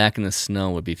going back in the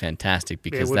snow would be fantastic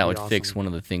because that would awesome. fix one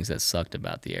of the things that sucked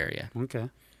about the area. Okay.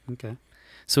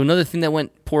 So another thing that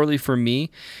went poorly for me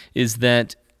is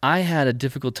that I had a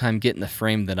difficult time getting the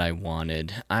frame that I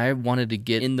wanted. I wanted to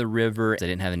get in the river. I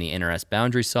didn't have any NRS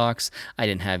boundary socks. I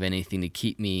didn't have anything to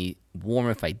keep me warm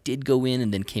if I did go in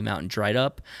and then came out and dried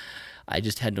up. I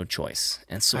just had no choice.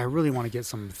 And so I really want to get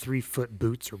some 3-foot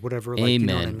boots or whatever. Amen. You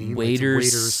know what I mean?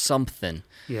 Waders, something.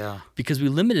 Yeah. Because we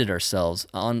limited ourselves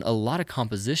on a lot of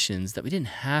compositions that we didn't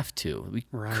have to. We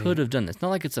could have done this. It's not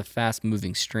like it's a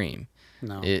fast-moving stream.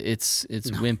 No. It's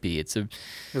wimpy. It's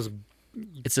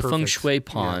a feng shui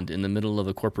pond in the middle of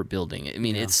a corporate building. I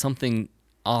mean, it's something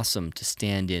awesome to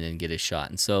stand in and get a shot.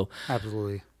 And so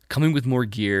absolutely. Coming with more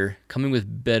gear, coming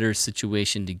with better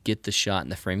situation to get the shot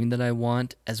and the framing that I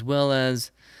want, as well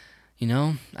as,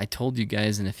 I told you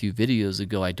guys in a few videos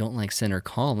ago I don't like center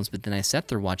columns, but then I sat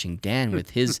there watching Dan with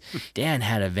his, Dan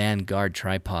had a Vanguard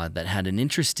tripod that had an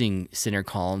interesting center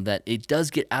column that it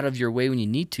does get out of your way when you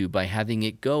need to by having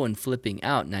it go and flipping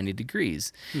out 90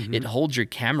 degrees. It holds your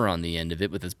camera on the end of it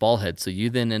with its ball head, so you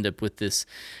then end up with this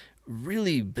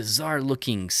really bizarre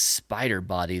looking spider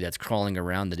body that's crawling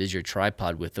around that is your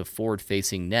tripod with a forward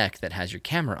facing neck that has your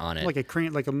camera on it. Like a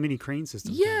crane, like a mini crane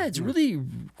system. Yeah, it's really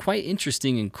quite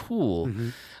interesting and cool.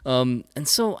 And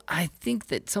so I think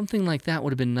that something like that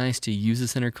would have been nice to use a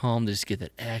center column to just get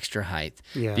that extra height.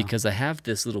 Yeah. Because I have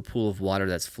this little pool of water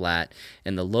that's flat,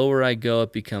 and the lower I go,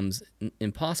 it becomes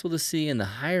impossible to see, and the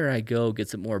higher I go, it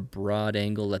gets a more broad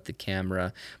angle at the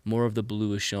camera. More of the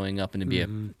blue is showing up, and it'd be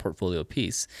a portfolio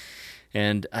piece.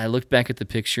 And I looked back at the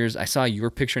pictures. I saw your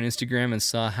picture on Instagram and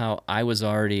saw how I was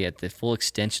already at the full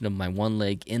extension of my one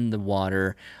leg in the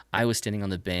water. I was standing on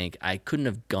the bank. I couldn't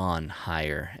have gone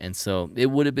higher. And so it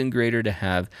would have been greater to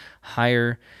have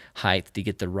higher height to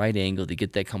get the right angle, to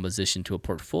get that composition to a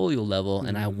portfolio level,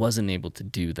 and I wasn't able to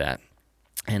do that.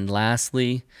 And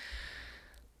lastly,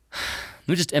 let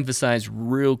me just emphasize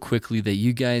real quickly that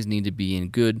you guys need to be in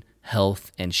good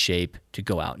health and shape to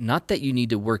go out. Not that you need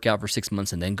to work out for 6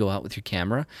 months and then go out with your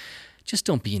camera. Just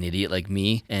don't be an idiot like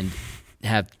me and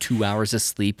have 2 hours of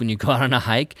sleep when you go out on a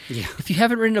hike. Yeah. If you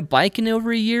haven't ridden a bike in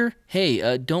over a year,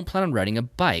 hey, don't plan on riding a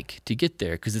bike to get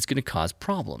there because it's going to cause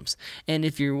problems. And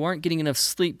if you aren't getting enough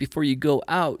sleep before you go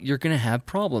out, you're going to have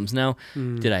problems. Now,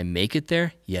 did I make it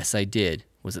there? Yes, I did.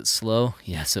 Was it slow?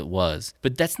 Yes, it was.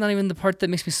 But that's not even the part that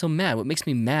makes me so mad. What makes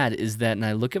me mad is that when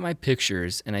I look at my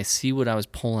pictures and I see what I was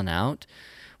pulling out,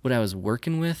 what I was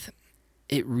working with,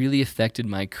 it really affected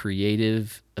my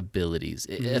creative abilities.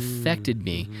 It affected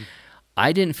me.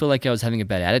 I didn't feel like I was having a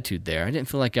bad attitude there. I didn't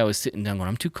feel like I was sitting down going,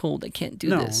 I'm too cold, I can't do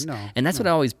this. And that's what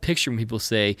I always picture when people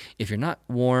say, if you're not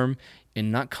warm and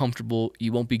not comfortable,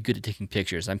 you won't be good at taking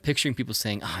pictures. I'm picturing people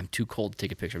saying, I'm too cold to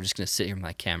take a picture. I'm just going to sit here with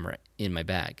my camera in my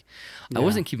bag. I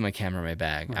wasn't keeping my camera in my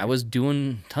bag. Right. I was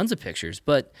doing tons of pictures,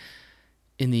 but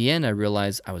in the end, I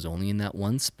realized I was only in that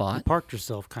one spot. You parked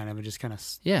yourself kind of and just kind of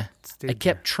I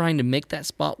kept trying to make that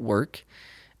spot work.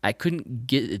 I couldn't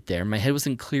get it there. My head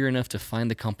wasn't clear enough to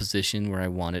find the composition where I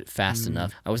wanted it fast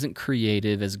enough. I wasn't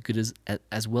creative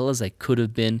as well as I could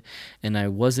have been, and I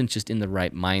wasn't just in the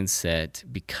right mindset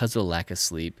because of lack of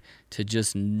sleep to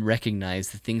just recognize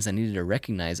the things I needed to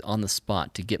recognize on the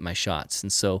spot to get my shots.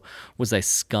 And so was I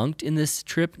skunked in this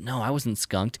trip? No, I wasn't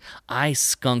skunked. I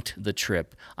skunked the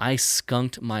trip. I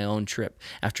skunked my own trip.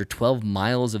 After 12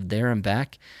 miles of there and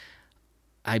back,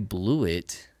 I blew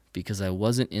it because I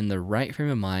wasn't in the right frame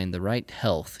of mind, the right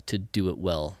health to do it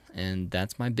well. And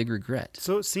that's my big regret.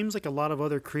 So it seems like a lot of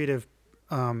other creative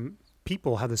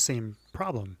people have the same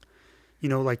problem.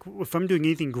 Like if I'm doing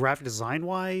anything graphic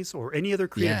design-wise or any other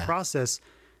creative process,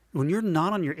 when you're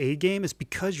not on your A game, it's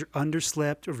because you're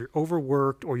underslept or you're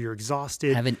overworked or you're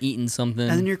exhausted. Haven't eaten something.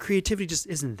 And then your creativity just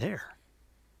isn't there.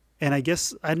 And I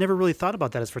guess I never really thought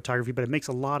about that as photography, but it makes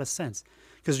a lot of sense.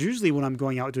 Because usually when I'm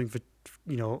going out doing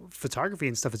photography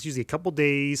and stuff, it's usually a couple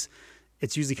days.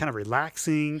 It's usually kind of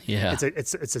relaxing. Yeah. It's a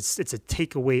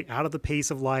takeaway out of the pace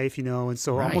of life, and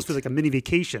so it almost feels like a mini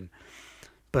vacation.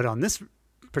 But on this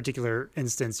particular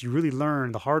instance, you really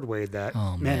learn the hard way that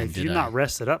if you're not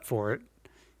rested up for it,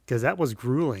 because that was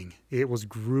grueling. It was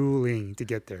grueling to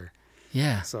get there.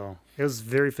 Yeah. So it was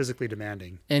very physically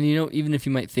demanding. And, even if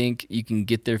you might think you can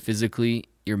get there physically,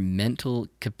 your mental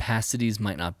capacities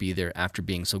might not be there after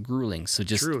being so grueling. So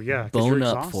just bone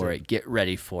up for it. Get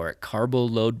ready for it. Carbo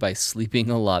load by sleeping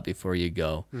a lot before you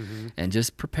go. Mm-hmm. And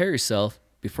just prepare yourself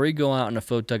before you go out on a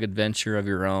photog adventure of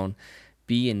your own.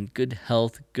 Be in good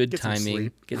health, good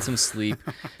timing, get some sleep.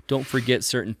 Don't forget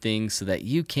certain things so that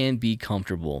you can be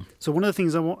comfortable. So one of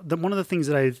the things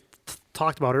that I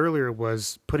talked about earlier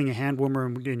was putting a hand warmer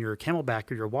in your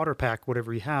CamelBak or your water pack,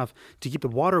 whatever you have, to keep the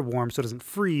water warm so it doesn't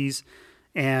freeze.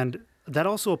 And that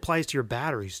also applies to your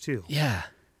batteries too. Yeah.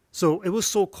 So it was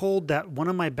so cold that one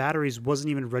of my batteries wasn't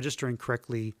even registering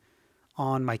correctly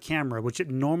on my camera, which it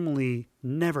normally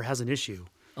never has an issue.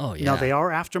 Oh, yeah. Now, they are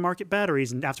aftermarket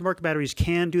batteries, and aftermarket batteries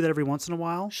can do that every once in a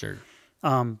while. Sure.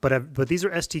 But these are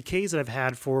STKs that I've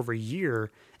had for over a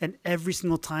year, and every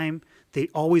single time, they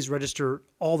always register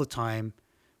all the time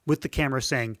with the camera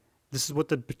saying, this is what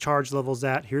the charge level's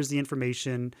at, here's the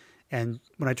information. And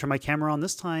when I turned my camera on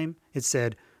this time, it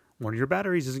said, one of your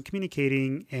batteries isn't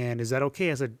communicating, and is that okay?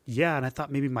 I said, yeah, and I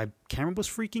thought maybe my camera was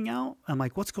freaking out. I'm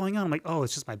like, what's going on? I'm like, oh,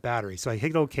 it's just my battery. So I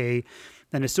hit okay,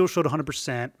 and it still showed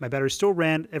 100%. My battery still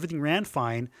ran, everything ran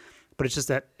fine, but it's just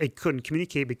that it couldn't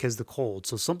communicate because of the cold.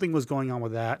 So something was going on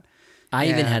with that. I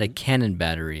even had a Canon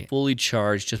battery fully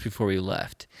charged just before we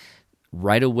left.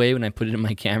 Right away when I put it in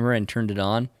my camera and turned it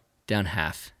on, down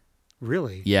half.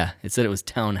 Really? Yeah, it said it was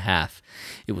down half.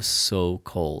 It was so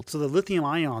cold. So the lithium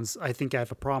ions, I think I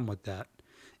have a problem with that.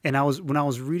 And when I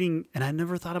was reading, and I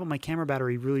never thought about my camera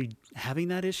battery really having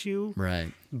that issue.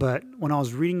 Right. But when I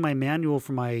was reading my manual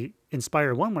for my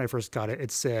Inspire 1 when I first got it,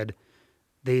 it said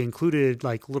they included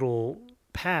like little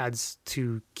pads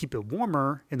to keep it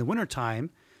warmer in the wintertime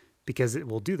because it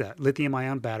will do that. Lithium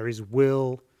ion batteries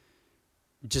will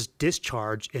just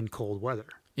discharge in cold weather.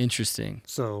 Interesting.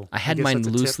 So I had mine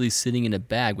loosely sitting in a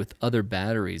bag with other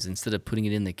batteries instead of putting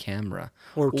it in the camera.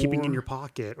 Or keeping it in your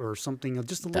pocket or something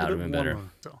just a little bit warmer. Better.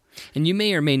 So. And you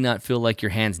may or may not feel like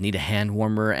your hands need a hand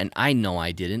warmer, and I know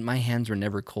I didn't. My hands were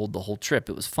never cold the whole trip.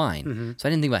 It was fine. Mm-hmm. So I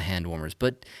didn't think about hand warmers.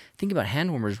 But think about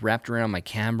hand warmers wrapped around my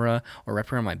camera or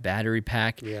wrapped around my battery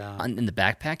pack in the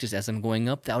backpack just as I'm going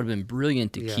up. That would have been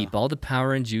brilliant to keep all the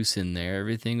power and juice in there.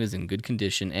 Everything was in good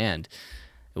condition, and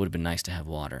it would have been nice to have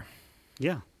water.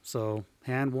 Yeah. So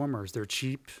hand warmers, they're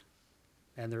cheap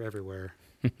and they're everywhere.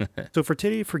 So for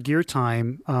today, for gear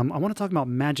time, I want to talk about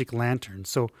Magic Lantern.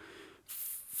 So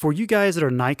for you guys that are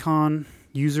Nikon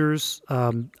users,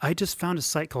 I just found a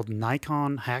site called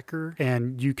Nikon Hacker,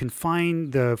 and you can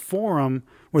find the forum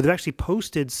where they've actually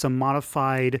posted some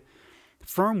modified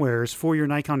firmwares for your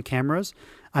Nikon cameras.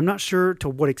 I'm not sure to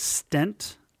what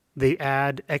extent they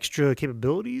add extra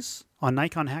capabilities on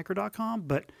NikonHacker.com,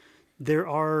 but there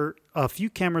are a few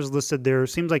cameras listed there.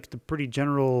 Seems like the pretty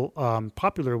general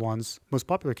popular ones, most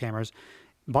popular cameras,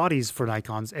 bodies for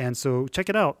Nikons. And so check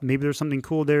it out. Maybe there's something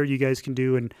cool there you guys can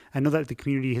do. And I know that the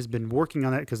community has been working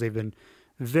on that because they've been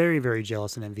very, very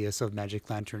jealous and envious of Magic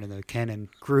Lantern and the Canon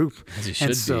group. As it should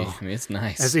be. I mean, it's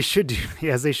nice. As they should do.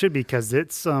 Yeah, as they should be, because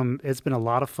it's been a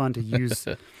lot of fun to use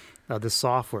the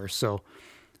software. So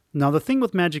now the thing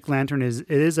with Magic Lantern is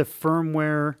it is a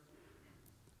firmware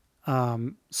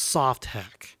soft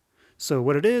hack. So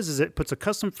what it is it puts a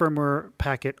custom firmware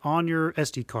packet on your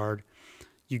SD card.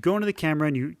 You go into the camera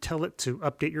and you tell it to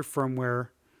update your firmware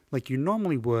like you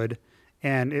normally would,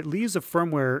 and it leaves the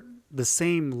firmware the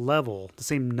same level, the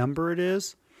same number it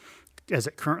is as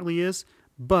it currently is,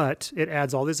 but it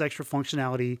adds all this extra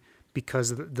functionality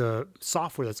because of the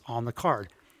software that's on the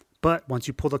card. But once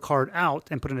you pull the card out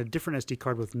and put in a different SD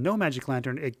card with no Magic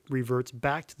Lantern, it reverts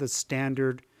back to the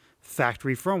standard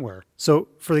factory firmware. So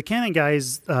for the Canon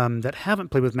guys that haven't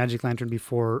played with Magic Lantern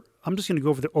before, I'm just going to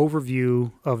go over the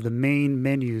overview of the main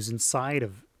menus inside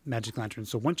of Magic Lantern.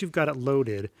 So once you've got it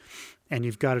loaded and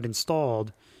you've got it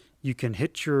installed, you can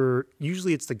hit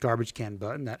usually it's the garbage can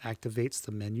button that activates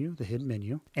the menu, the hidden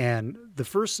menu. And the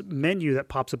first menu that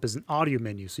pops up is an audio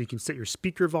menu. So you can set your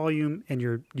speaker volume and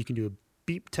you can do a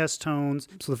beep test tones.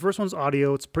 So the first one's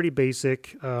audio. It's pretty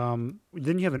basic. Then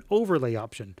you have an overlay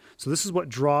option. So this is what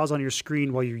draws on your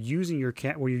screen while you're using the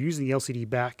LCD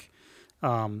back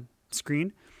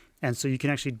screen. And so you can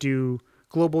actually do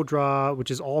global draw, which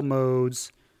is all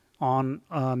modes.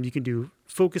 You can do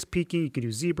focus peaking. You can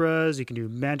do zebras. You can do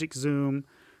magic zoom,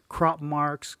 crop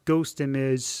marks, ghost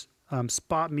image,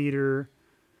 spot meter,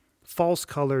 false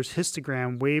colors,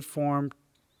 histogram, waveform,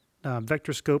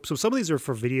 vector scope. So some of these are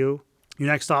for video. Your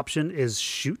next option is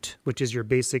shoot, which is your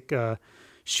basic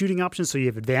shooting option. So you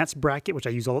have advanced bracket, which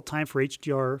I use all the time for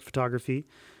HDR photography.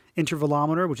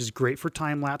 Intervalometer, which is great for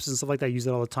time lapses and stuff like that. I use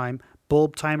it all the time.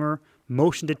 Bulb timer,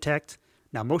 motion detect,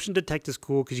 Now, motion detect is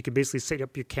cool because you can basically set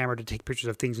up your camera to take pictures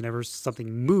of things whenever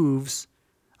something moves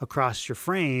across your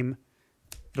frame,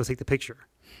 it'll take the picture.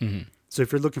 Mm-hmm. So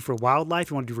if you're looking for wildlife,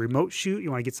 you want to do a remote shoot,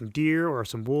 you want to get some deer or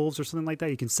some wolves or something like that,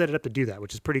 you can set it up to do that,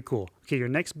 which is pretty cool. Okay, your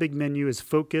next big menu is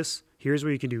focus. Here's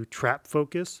where you can do trap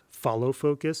focus, follow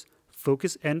focus,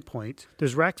 focus endpoint.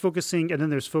 There's rack focusing, and then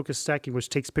there's focus stacking, which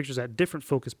takes pictures at different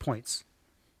focus points,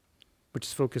 which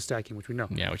is focus stacking, which we know.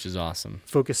 Yeah, which is awesome.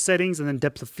 Focus settings, and then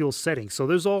depth of field settings. So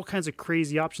there's all kinds of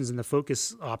crazy options in the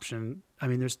focus option. I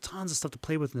mean, there's tons of stuff to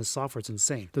play with in this software. It's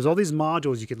insane. There's all these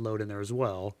modules you can load in there as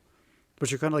well,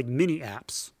 which are kind of like mini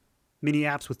apps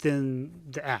within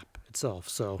the app itself.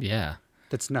 So yeah,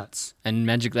 that's nuts. And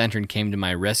Magic Lantern came to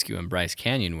my rescue in Bryce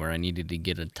Canyon, where I needed to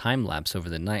get a time lapse over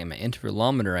the night. And my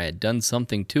intervalometer, I had done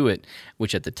something to it,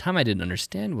 which at the time I didn't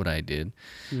understand what I did,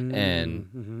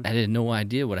 and I had no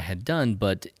idea what I had done.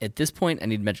 But at this point, I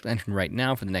need Magic Lantern right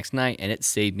now for the next night, and it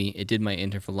saved me. It did my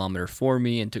intervalometer for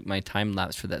me and took my time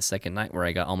lapse for that second night, where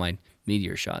I got all my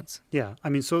meteor shots. Yeah, I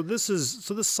mean, so this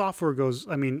software goes.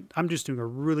 I mean, I'm just doing a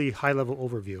really high level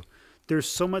overview. There's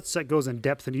so much that goes in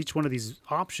depth in each one of these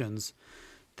options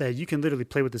that you can literally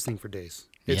play with this thing for days.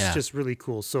 It's just really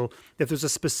cool. So if there's a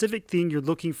specific thing you're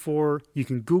looking for, you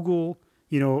can Google,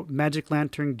 Magic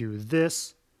Lantern, do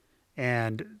this,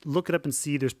 and look it up and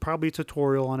see. There's probably a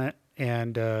tutorial on it,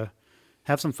 and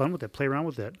have some fun with it. Play around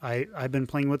with it. I've been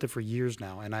playing with it for years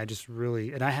now, and I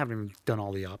haven't even done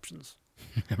all the options.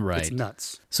 Right. It's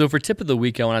nuts. So for tip of the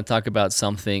week, I want to talk about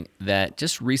something that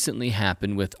just recently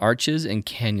happened with Arches and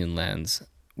Canyonlands,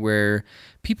 where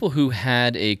people who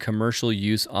had a commercial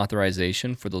use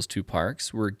authorization for those two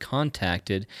parks were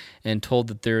contacted and told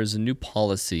that there is a new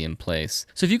policy in place.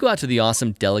 So if you go out to the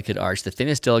awesome Delicate Arch, the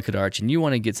famous Delicate Arch, and you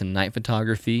want to get some night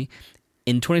photography,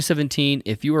 in 2017,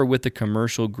 if you are with a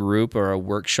commercial group or a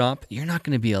workshop, you're not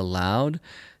going to be allowed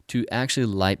to actually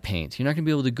light paint. You're not going to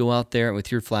be able to go out there with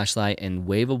your flashlight and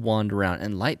wave a wand around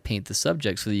and light paint the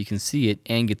subject so that you can see it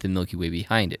and get the Milky Way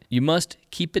behind it. You must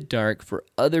keep it dark for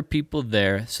other people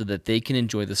there so that they can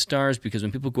enjoy the stars, because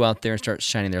when people go out there and start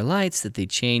shining their lights, that they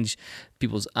change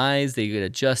people's eyes, they get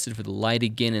adjusted for the light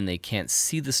again, and they can't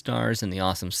see the stars and the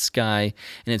awesome sky,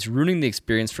 and it's ruining the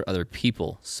experience for other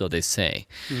people, so they say.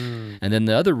 And then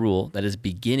the other rule that is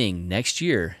beginning next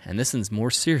year, and this one's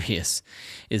more serious,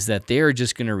 is that they are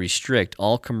just going to restrict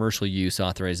all commercial use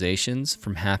authorizations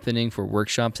from happening for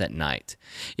workshops at night.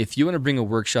 If you want to bring a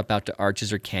workshop out to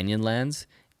Arches or Canyonlands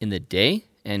in the day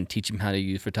and teach them how to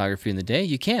use photography in the day,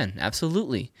 you can,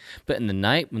 absolutely. But in the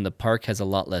night, when the park has a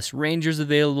lot less rangers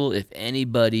available, if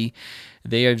anybody,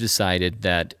 they have decided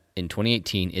that in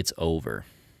 2018, it's over.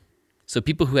 So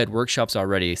people who had workshops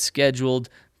already scheduled,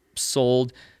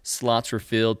 sold, slots were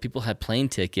filled, people had plane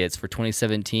tickets for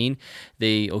 2017,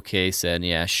 they said,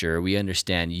 yeah, sure, we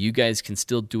understand. You guys can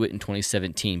still do it in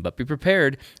 2017, but be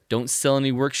prepared. Don't sell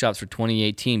any workshops for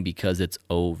 2018 because it's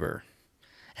over.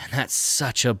 And that's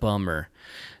such a bummer.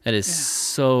 That is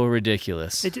so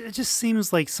ridiculous. It just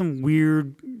seems like some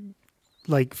weird,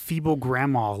 feeble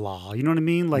grandma law. You know what I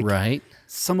mean? Right.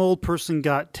 Some old person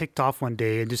got ticked off one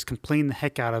day and just complained the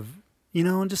heck out of,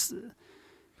 and just, it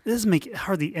doesn't make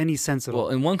hardly any sense at all. Well,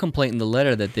 in one complaint in the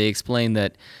letter that they explained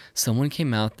that someone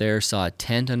came out there, saw a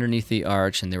tent underneath the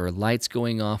arch, and there were lights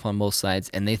going off on both sides,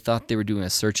 and they thought they were doing a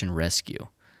search and rescue.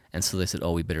 And so they said,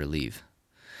 we better leave.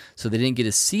 So they didn't get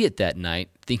to see it that night,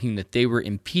 thinking that they were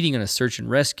impeding on a search and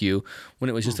rescue when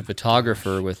it was just a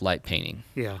photographer with light painting.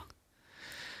 Yeah.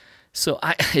 So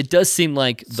it does seem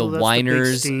like the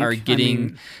whiners are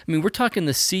getting... I mean, we're talking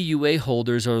the CUA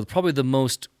holders are probably the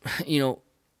most, these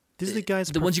are the guys...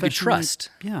 The ones you could trust.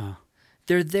 Yeah.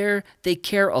 They're there. They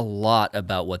care a lot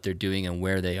about what they're doing and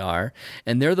where they are.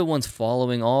 And they're the ones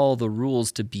following all the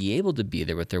rules to be able to be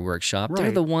there with their workshop. Right.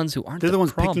 They're the ones who aren't the problem.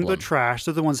 They're the ones picking the trash.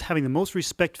 They're the ones having the most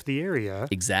respect for the area.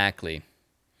 Exactly.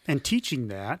 And teaching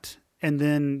that. And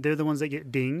then they're the ones that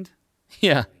get dinged.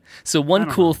 Yeah. So one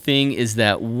cool thing is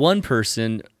that one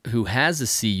person who has a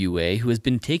CUA, who has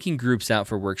been taking groups out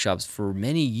for workshops for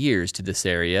many years to this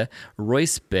area,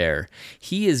 Royce Bear,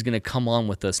 he is going to come on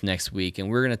with us next week, and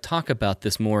we're going to talk about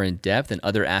this more in depth and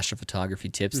other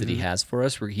astrophotography tips that he has for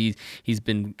us, where he's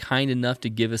been kind enough to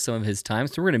give us some of his time.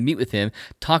 So we're going to meet with him,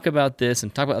 talk about this,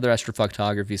 and talk about other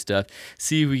astrophotography stuff,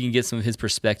 see if we can get some of his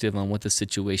perspective on what the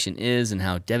situation is and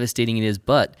how devastating it is.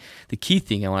 But the key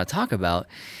thing I want to talk about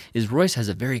is Royce has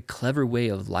a very very clever way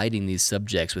of lighting these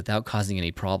subjects without causing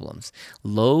any problems.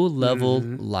 Low-level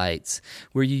lights,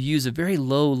 where you use a very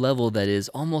low level that is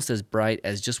almost as bright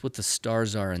as just what the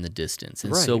stars are in the distance.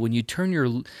 And so when you turn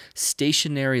your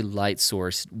stationary light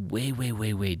source way, way,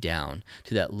 way, way down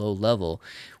to that low level,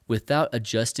 without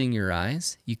adjusting your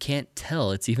eyes, you can't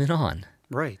tell it's even on.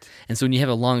 Right. And so when you have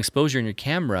a long exposure in your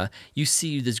camera, you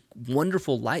see this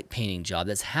wonderful light painting job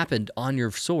that's happened on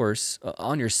your source,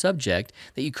 on your subject,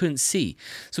 that you couldn't see.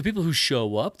 So people who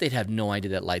show up, they'd have no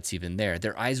idea that light's even there.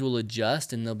 Their eyes will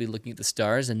adjust and they'll be looking at the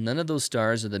stars, and none of those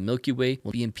stars or the Milky Way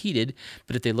will be impeded.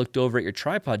 But if they looked over at your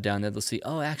tripod down there, they'll see,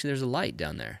 oh, actually there's a light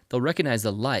down there. They'll recognize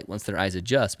the light once their eyes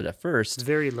adjust, but at first, it's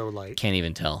very low light. Can't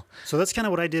even tell. So that's kind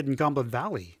of what I did in Goblin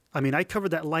Valley. I mean, I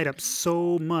covered that light up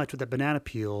so much with that banana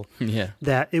peel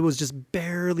that it was just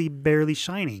barely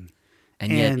shining.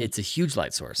 And yet it's a huge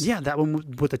light source. Yeah, that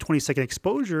one with the 20-second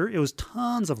exposure, it was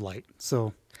tons of light.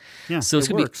 So, yeah, so it's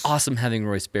going to be awesome having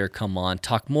Royce Bair come on,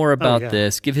 talk more about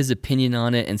this, give his opinion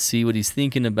on it, and see what he's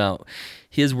thinking about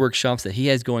his workshops that he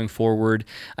has going forward.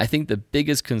 I think the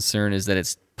biggest concern is that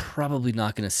it's probably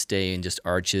not going to stay in just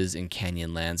arches and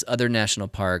canyonlands. Other national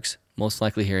parks, most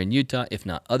likely here in Utah, if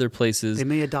not other places, they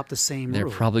may adopt the same rule. They're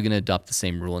probably going to adopt the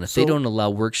same rule. And if they don't allow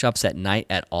workshops at night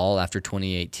at all after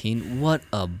 2018, what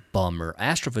a bummer.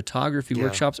 Astrophotography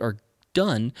workshops are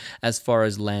done as far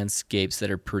as landscapes that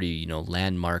are pretty,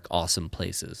 landmark, awesome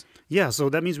places. Yeah, so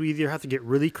that means we either have to get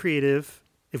really creative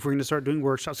if we're going to start doing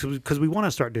workshops, because we want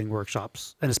to start doing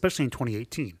workshops, and especially in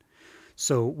 2018.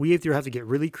 So we either have to get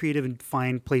really creative and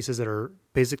find places that are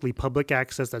basically public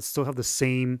access that still have the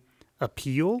same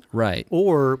appeal, right?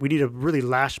 Or we need to really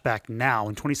lash back now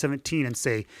in 2017 and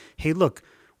say, hey, look,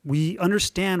 we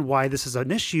understand why this is an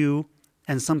issue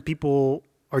and some people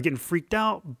are getting freaked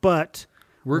out, but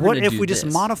what if we just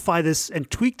modify this and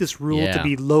tweak this rule to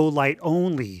be low light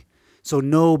only? So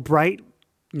no bright,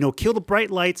 kill the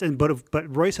bright lights,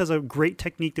 but Royce has a great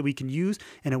technique that we can use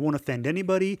and it won't offend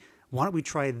anybody. Why don't we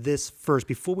try this first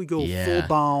before we go full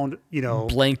bound,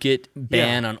 blanket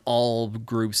ban on all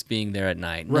groups being there at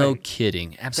night. Right. No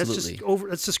kidding. Absolutely.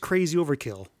 That's just crazy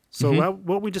overkill. So why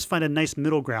don't we just find a nice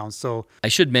middle ground? So I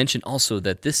should mention also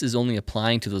that this is only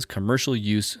applying to those commercial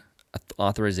use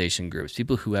authorization groups,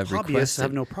 people who have requested. Hobbyists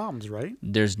have no problems, right?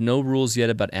 There's no rules yet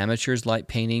about amateurs light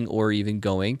painting or even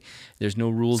going. There's no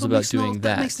rules about doing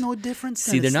that. That makes no difference.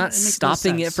 See, they're not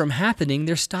stopping it from happening.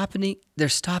 They're stopping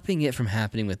it from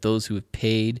happening with those who have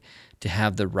paid to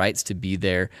have the rights to be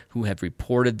there, who have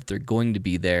reported that they're going to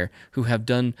be there, who have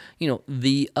done,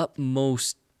 the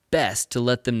utmost best to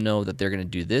let them know that they're going to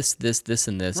do this,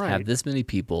 and this, have this many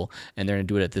people, and they're going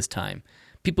to do it at this time.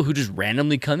 People who just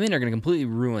randomly come in are going to completely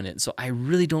ruin it. So I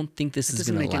really don't think this is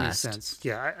going to last. It doesn't make any sense.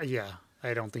 Yeah,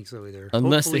 I don't think so either.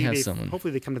 Unless they have someone.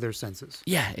 Hopefully they come to their senses.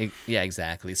 Yeah,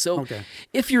 exactly. So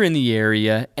if you're in the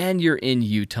area and you're in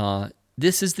Utah,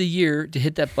 this is the year to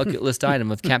hit that bucket list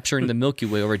item of capturing the Milky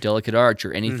Way over Delicate Arch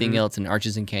or anything else in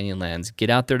Arches and Canyonlands. Get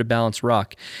out there to Balance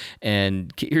Rock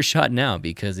and get your shot now,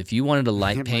 because if you wanted to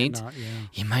light paint,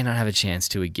 you might not have a chance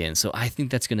to again. So I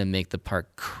think that's going to make the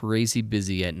park crazy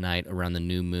busy at night around the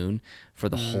new moon for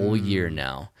the whole year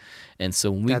now. And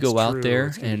so when we go out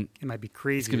there, it might be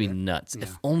crazy. It's going to be nuts. Yeah.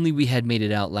 If only we had made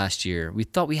it out last year. We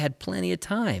thought we had plenty of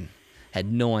time.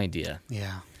 Had no idea.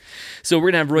 Yeah. So we're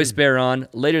going to have Royce Bair on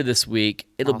later this week.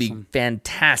 It'll be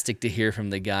fantastic to hear from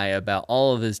the guy about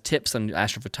all of his tips on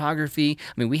astrophotography.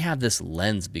 I mean, we have this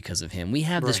lens because of him. We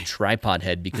have this tripod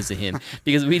head because of him,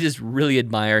 because we just really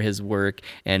admire his work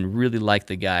and really like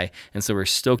the guy. And so we're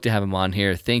stoked to have him on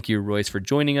here. Thank you, Royce, for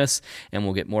joining us. And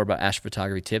we'll get more about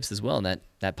astrophotography tips as well in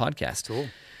that podcast. Cool.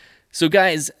 So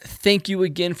guys, thank you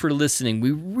again for listening.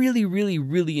 We really, really,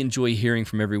 really enjoy hearing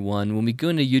from everyone. When we go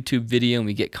into YouTube video and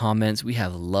we get comments, we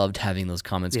have loved having those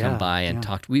comments come by and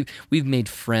talked. We've made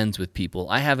friends with people.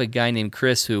 I have a guy named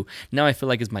Chris who now I feel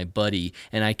like is my buddy,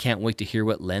 and I can't wait to hear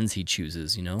what lens he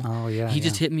chooses, Oh, yeah. He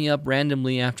just hit me up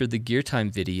randomly after the Gear Time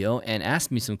video and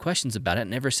asked me some questions about it,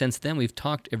 and ever since then we've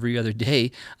talked every other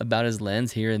day about his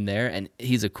lens here and there, and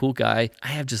he's a cool guy. I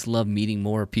have just loved meeting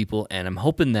more people, and I'm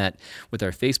hoping that with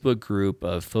our Facebook group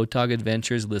of Photog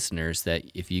Adventures listeners, that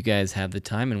if you guys have the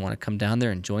time and want to come down there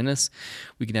and join us,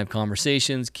 we can have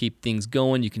conversations, keep things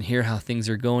going. You can hear how things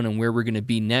are going and where we're going to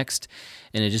be next,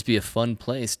 and it'd just be a fun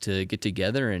place to get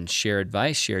together and share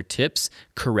advice, share tips,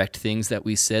 correct things that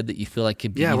we said that you feel like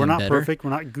could be even better. We're not perfect,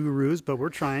 we're not gurus, but we're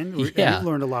trying. We've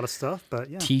learned a lot of stuff,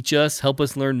 but teach us, help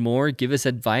us learn more, give us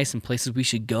advice and places we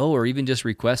should go, or even just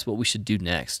request what we should do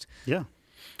next. Yeah.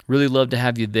 Really love to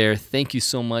have you there. Thank you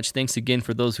so much. Thanks again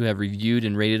for those who have reviewed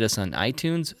and rated us on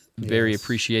iTunes. Very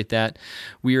appreciate that.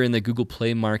 We are in the Google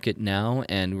Play market now,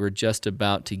 and we're just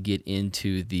about to get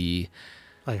into the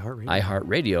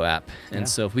iHeartRadio app. And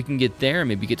so if we can get there and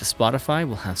maybe get to Spotify,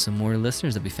 we'll have some more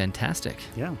listeners. That'd be fantastic.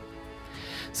 Yeah.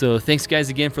 So thanks, guys,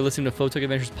 again for listening to Photo Talk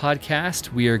Adventures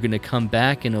podcast. We are going to come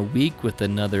back in a week with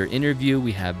another interview.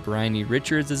 We have Bryony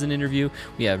Richards as an interview.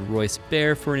 We have Royce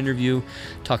Bair for an interview,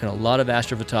 talking a lot of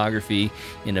astrophotography.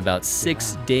 In about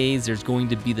 6 days, there's going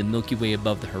to be the Milky Way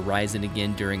above the horizon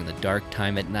again during the dark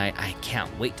time at night. I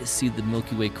can't wait to see the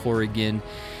Milky Way core again.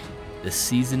 The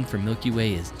season for Milky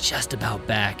Way is just about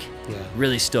back. Yeah.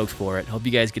 Really stoked for it. Hope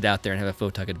you guys get out there and have a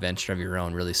Photo Talk adventure of your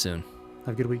own really soon.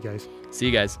 Have a good week, guys. See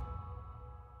you guys.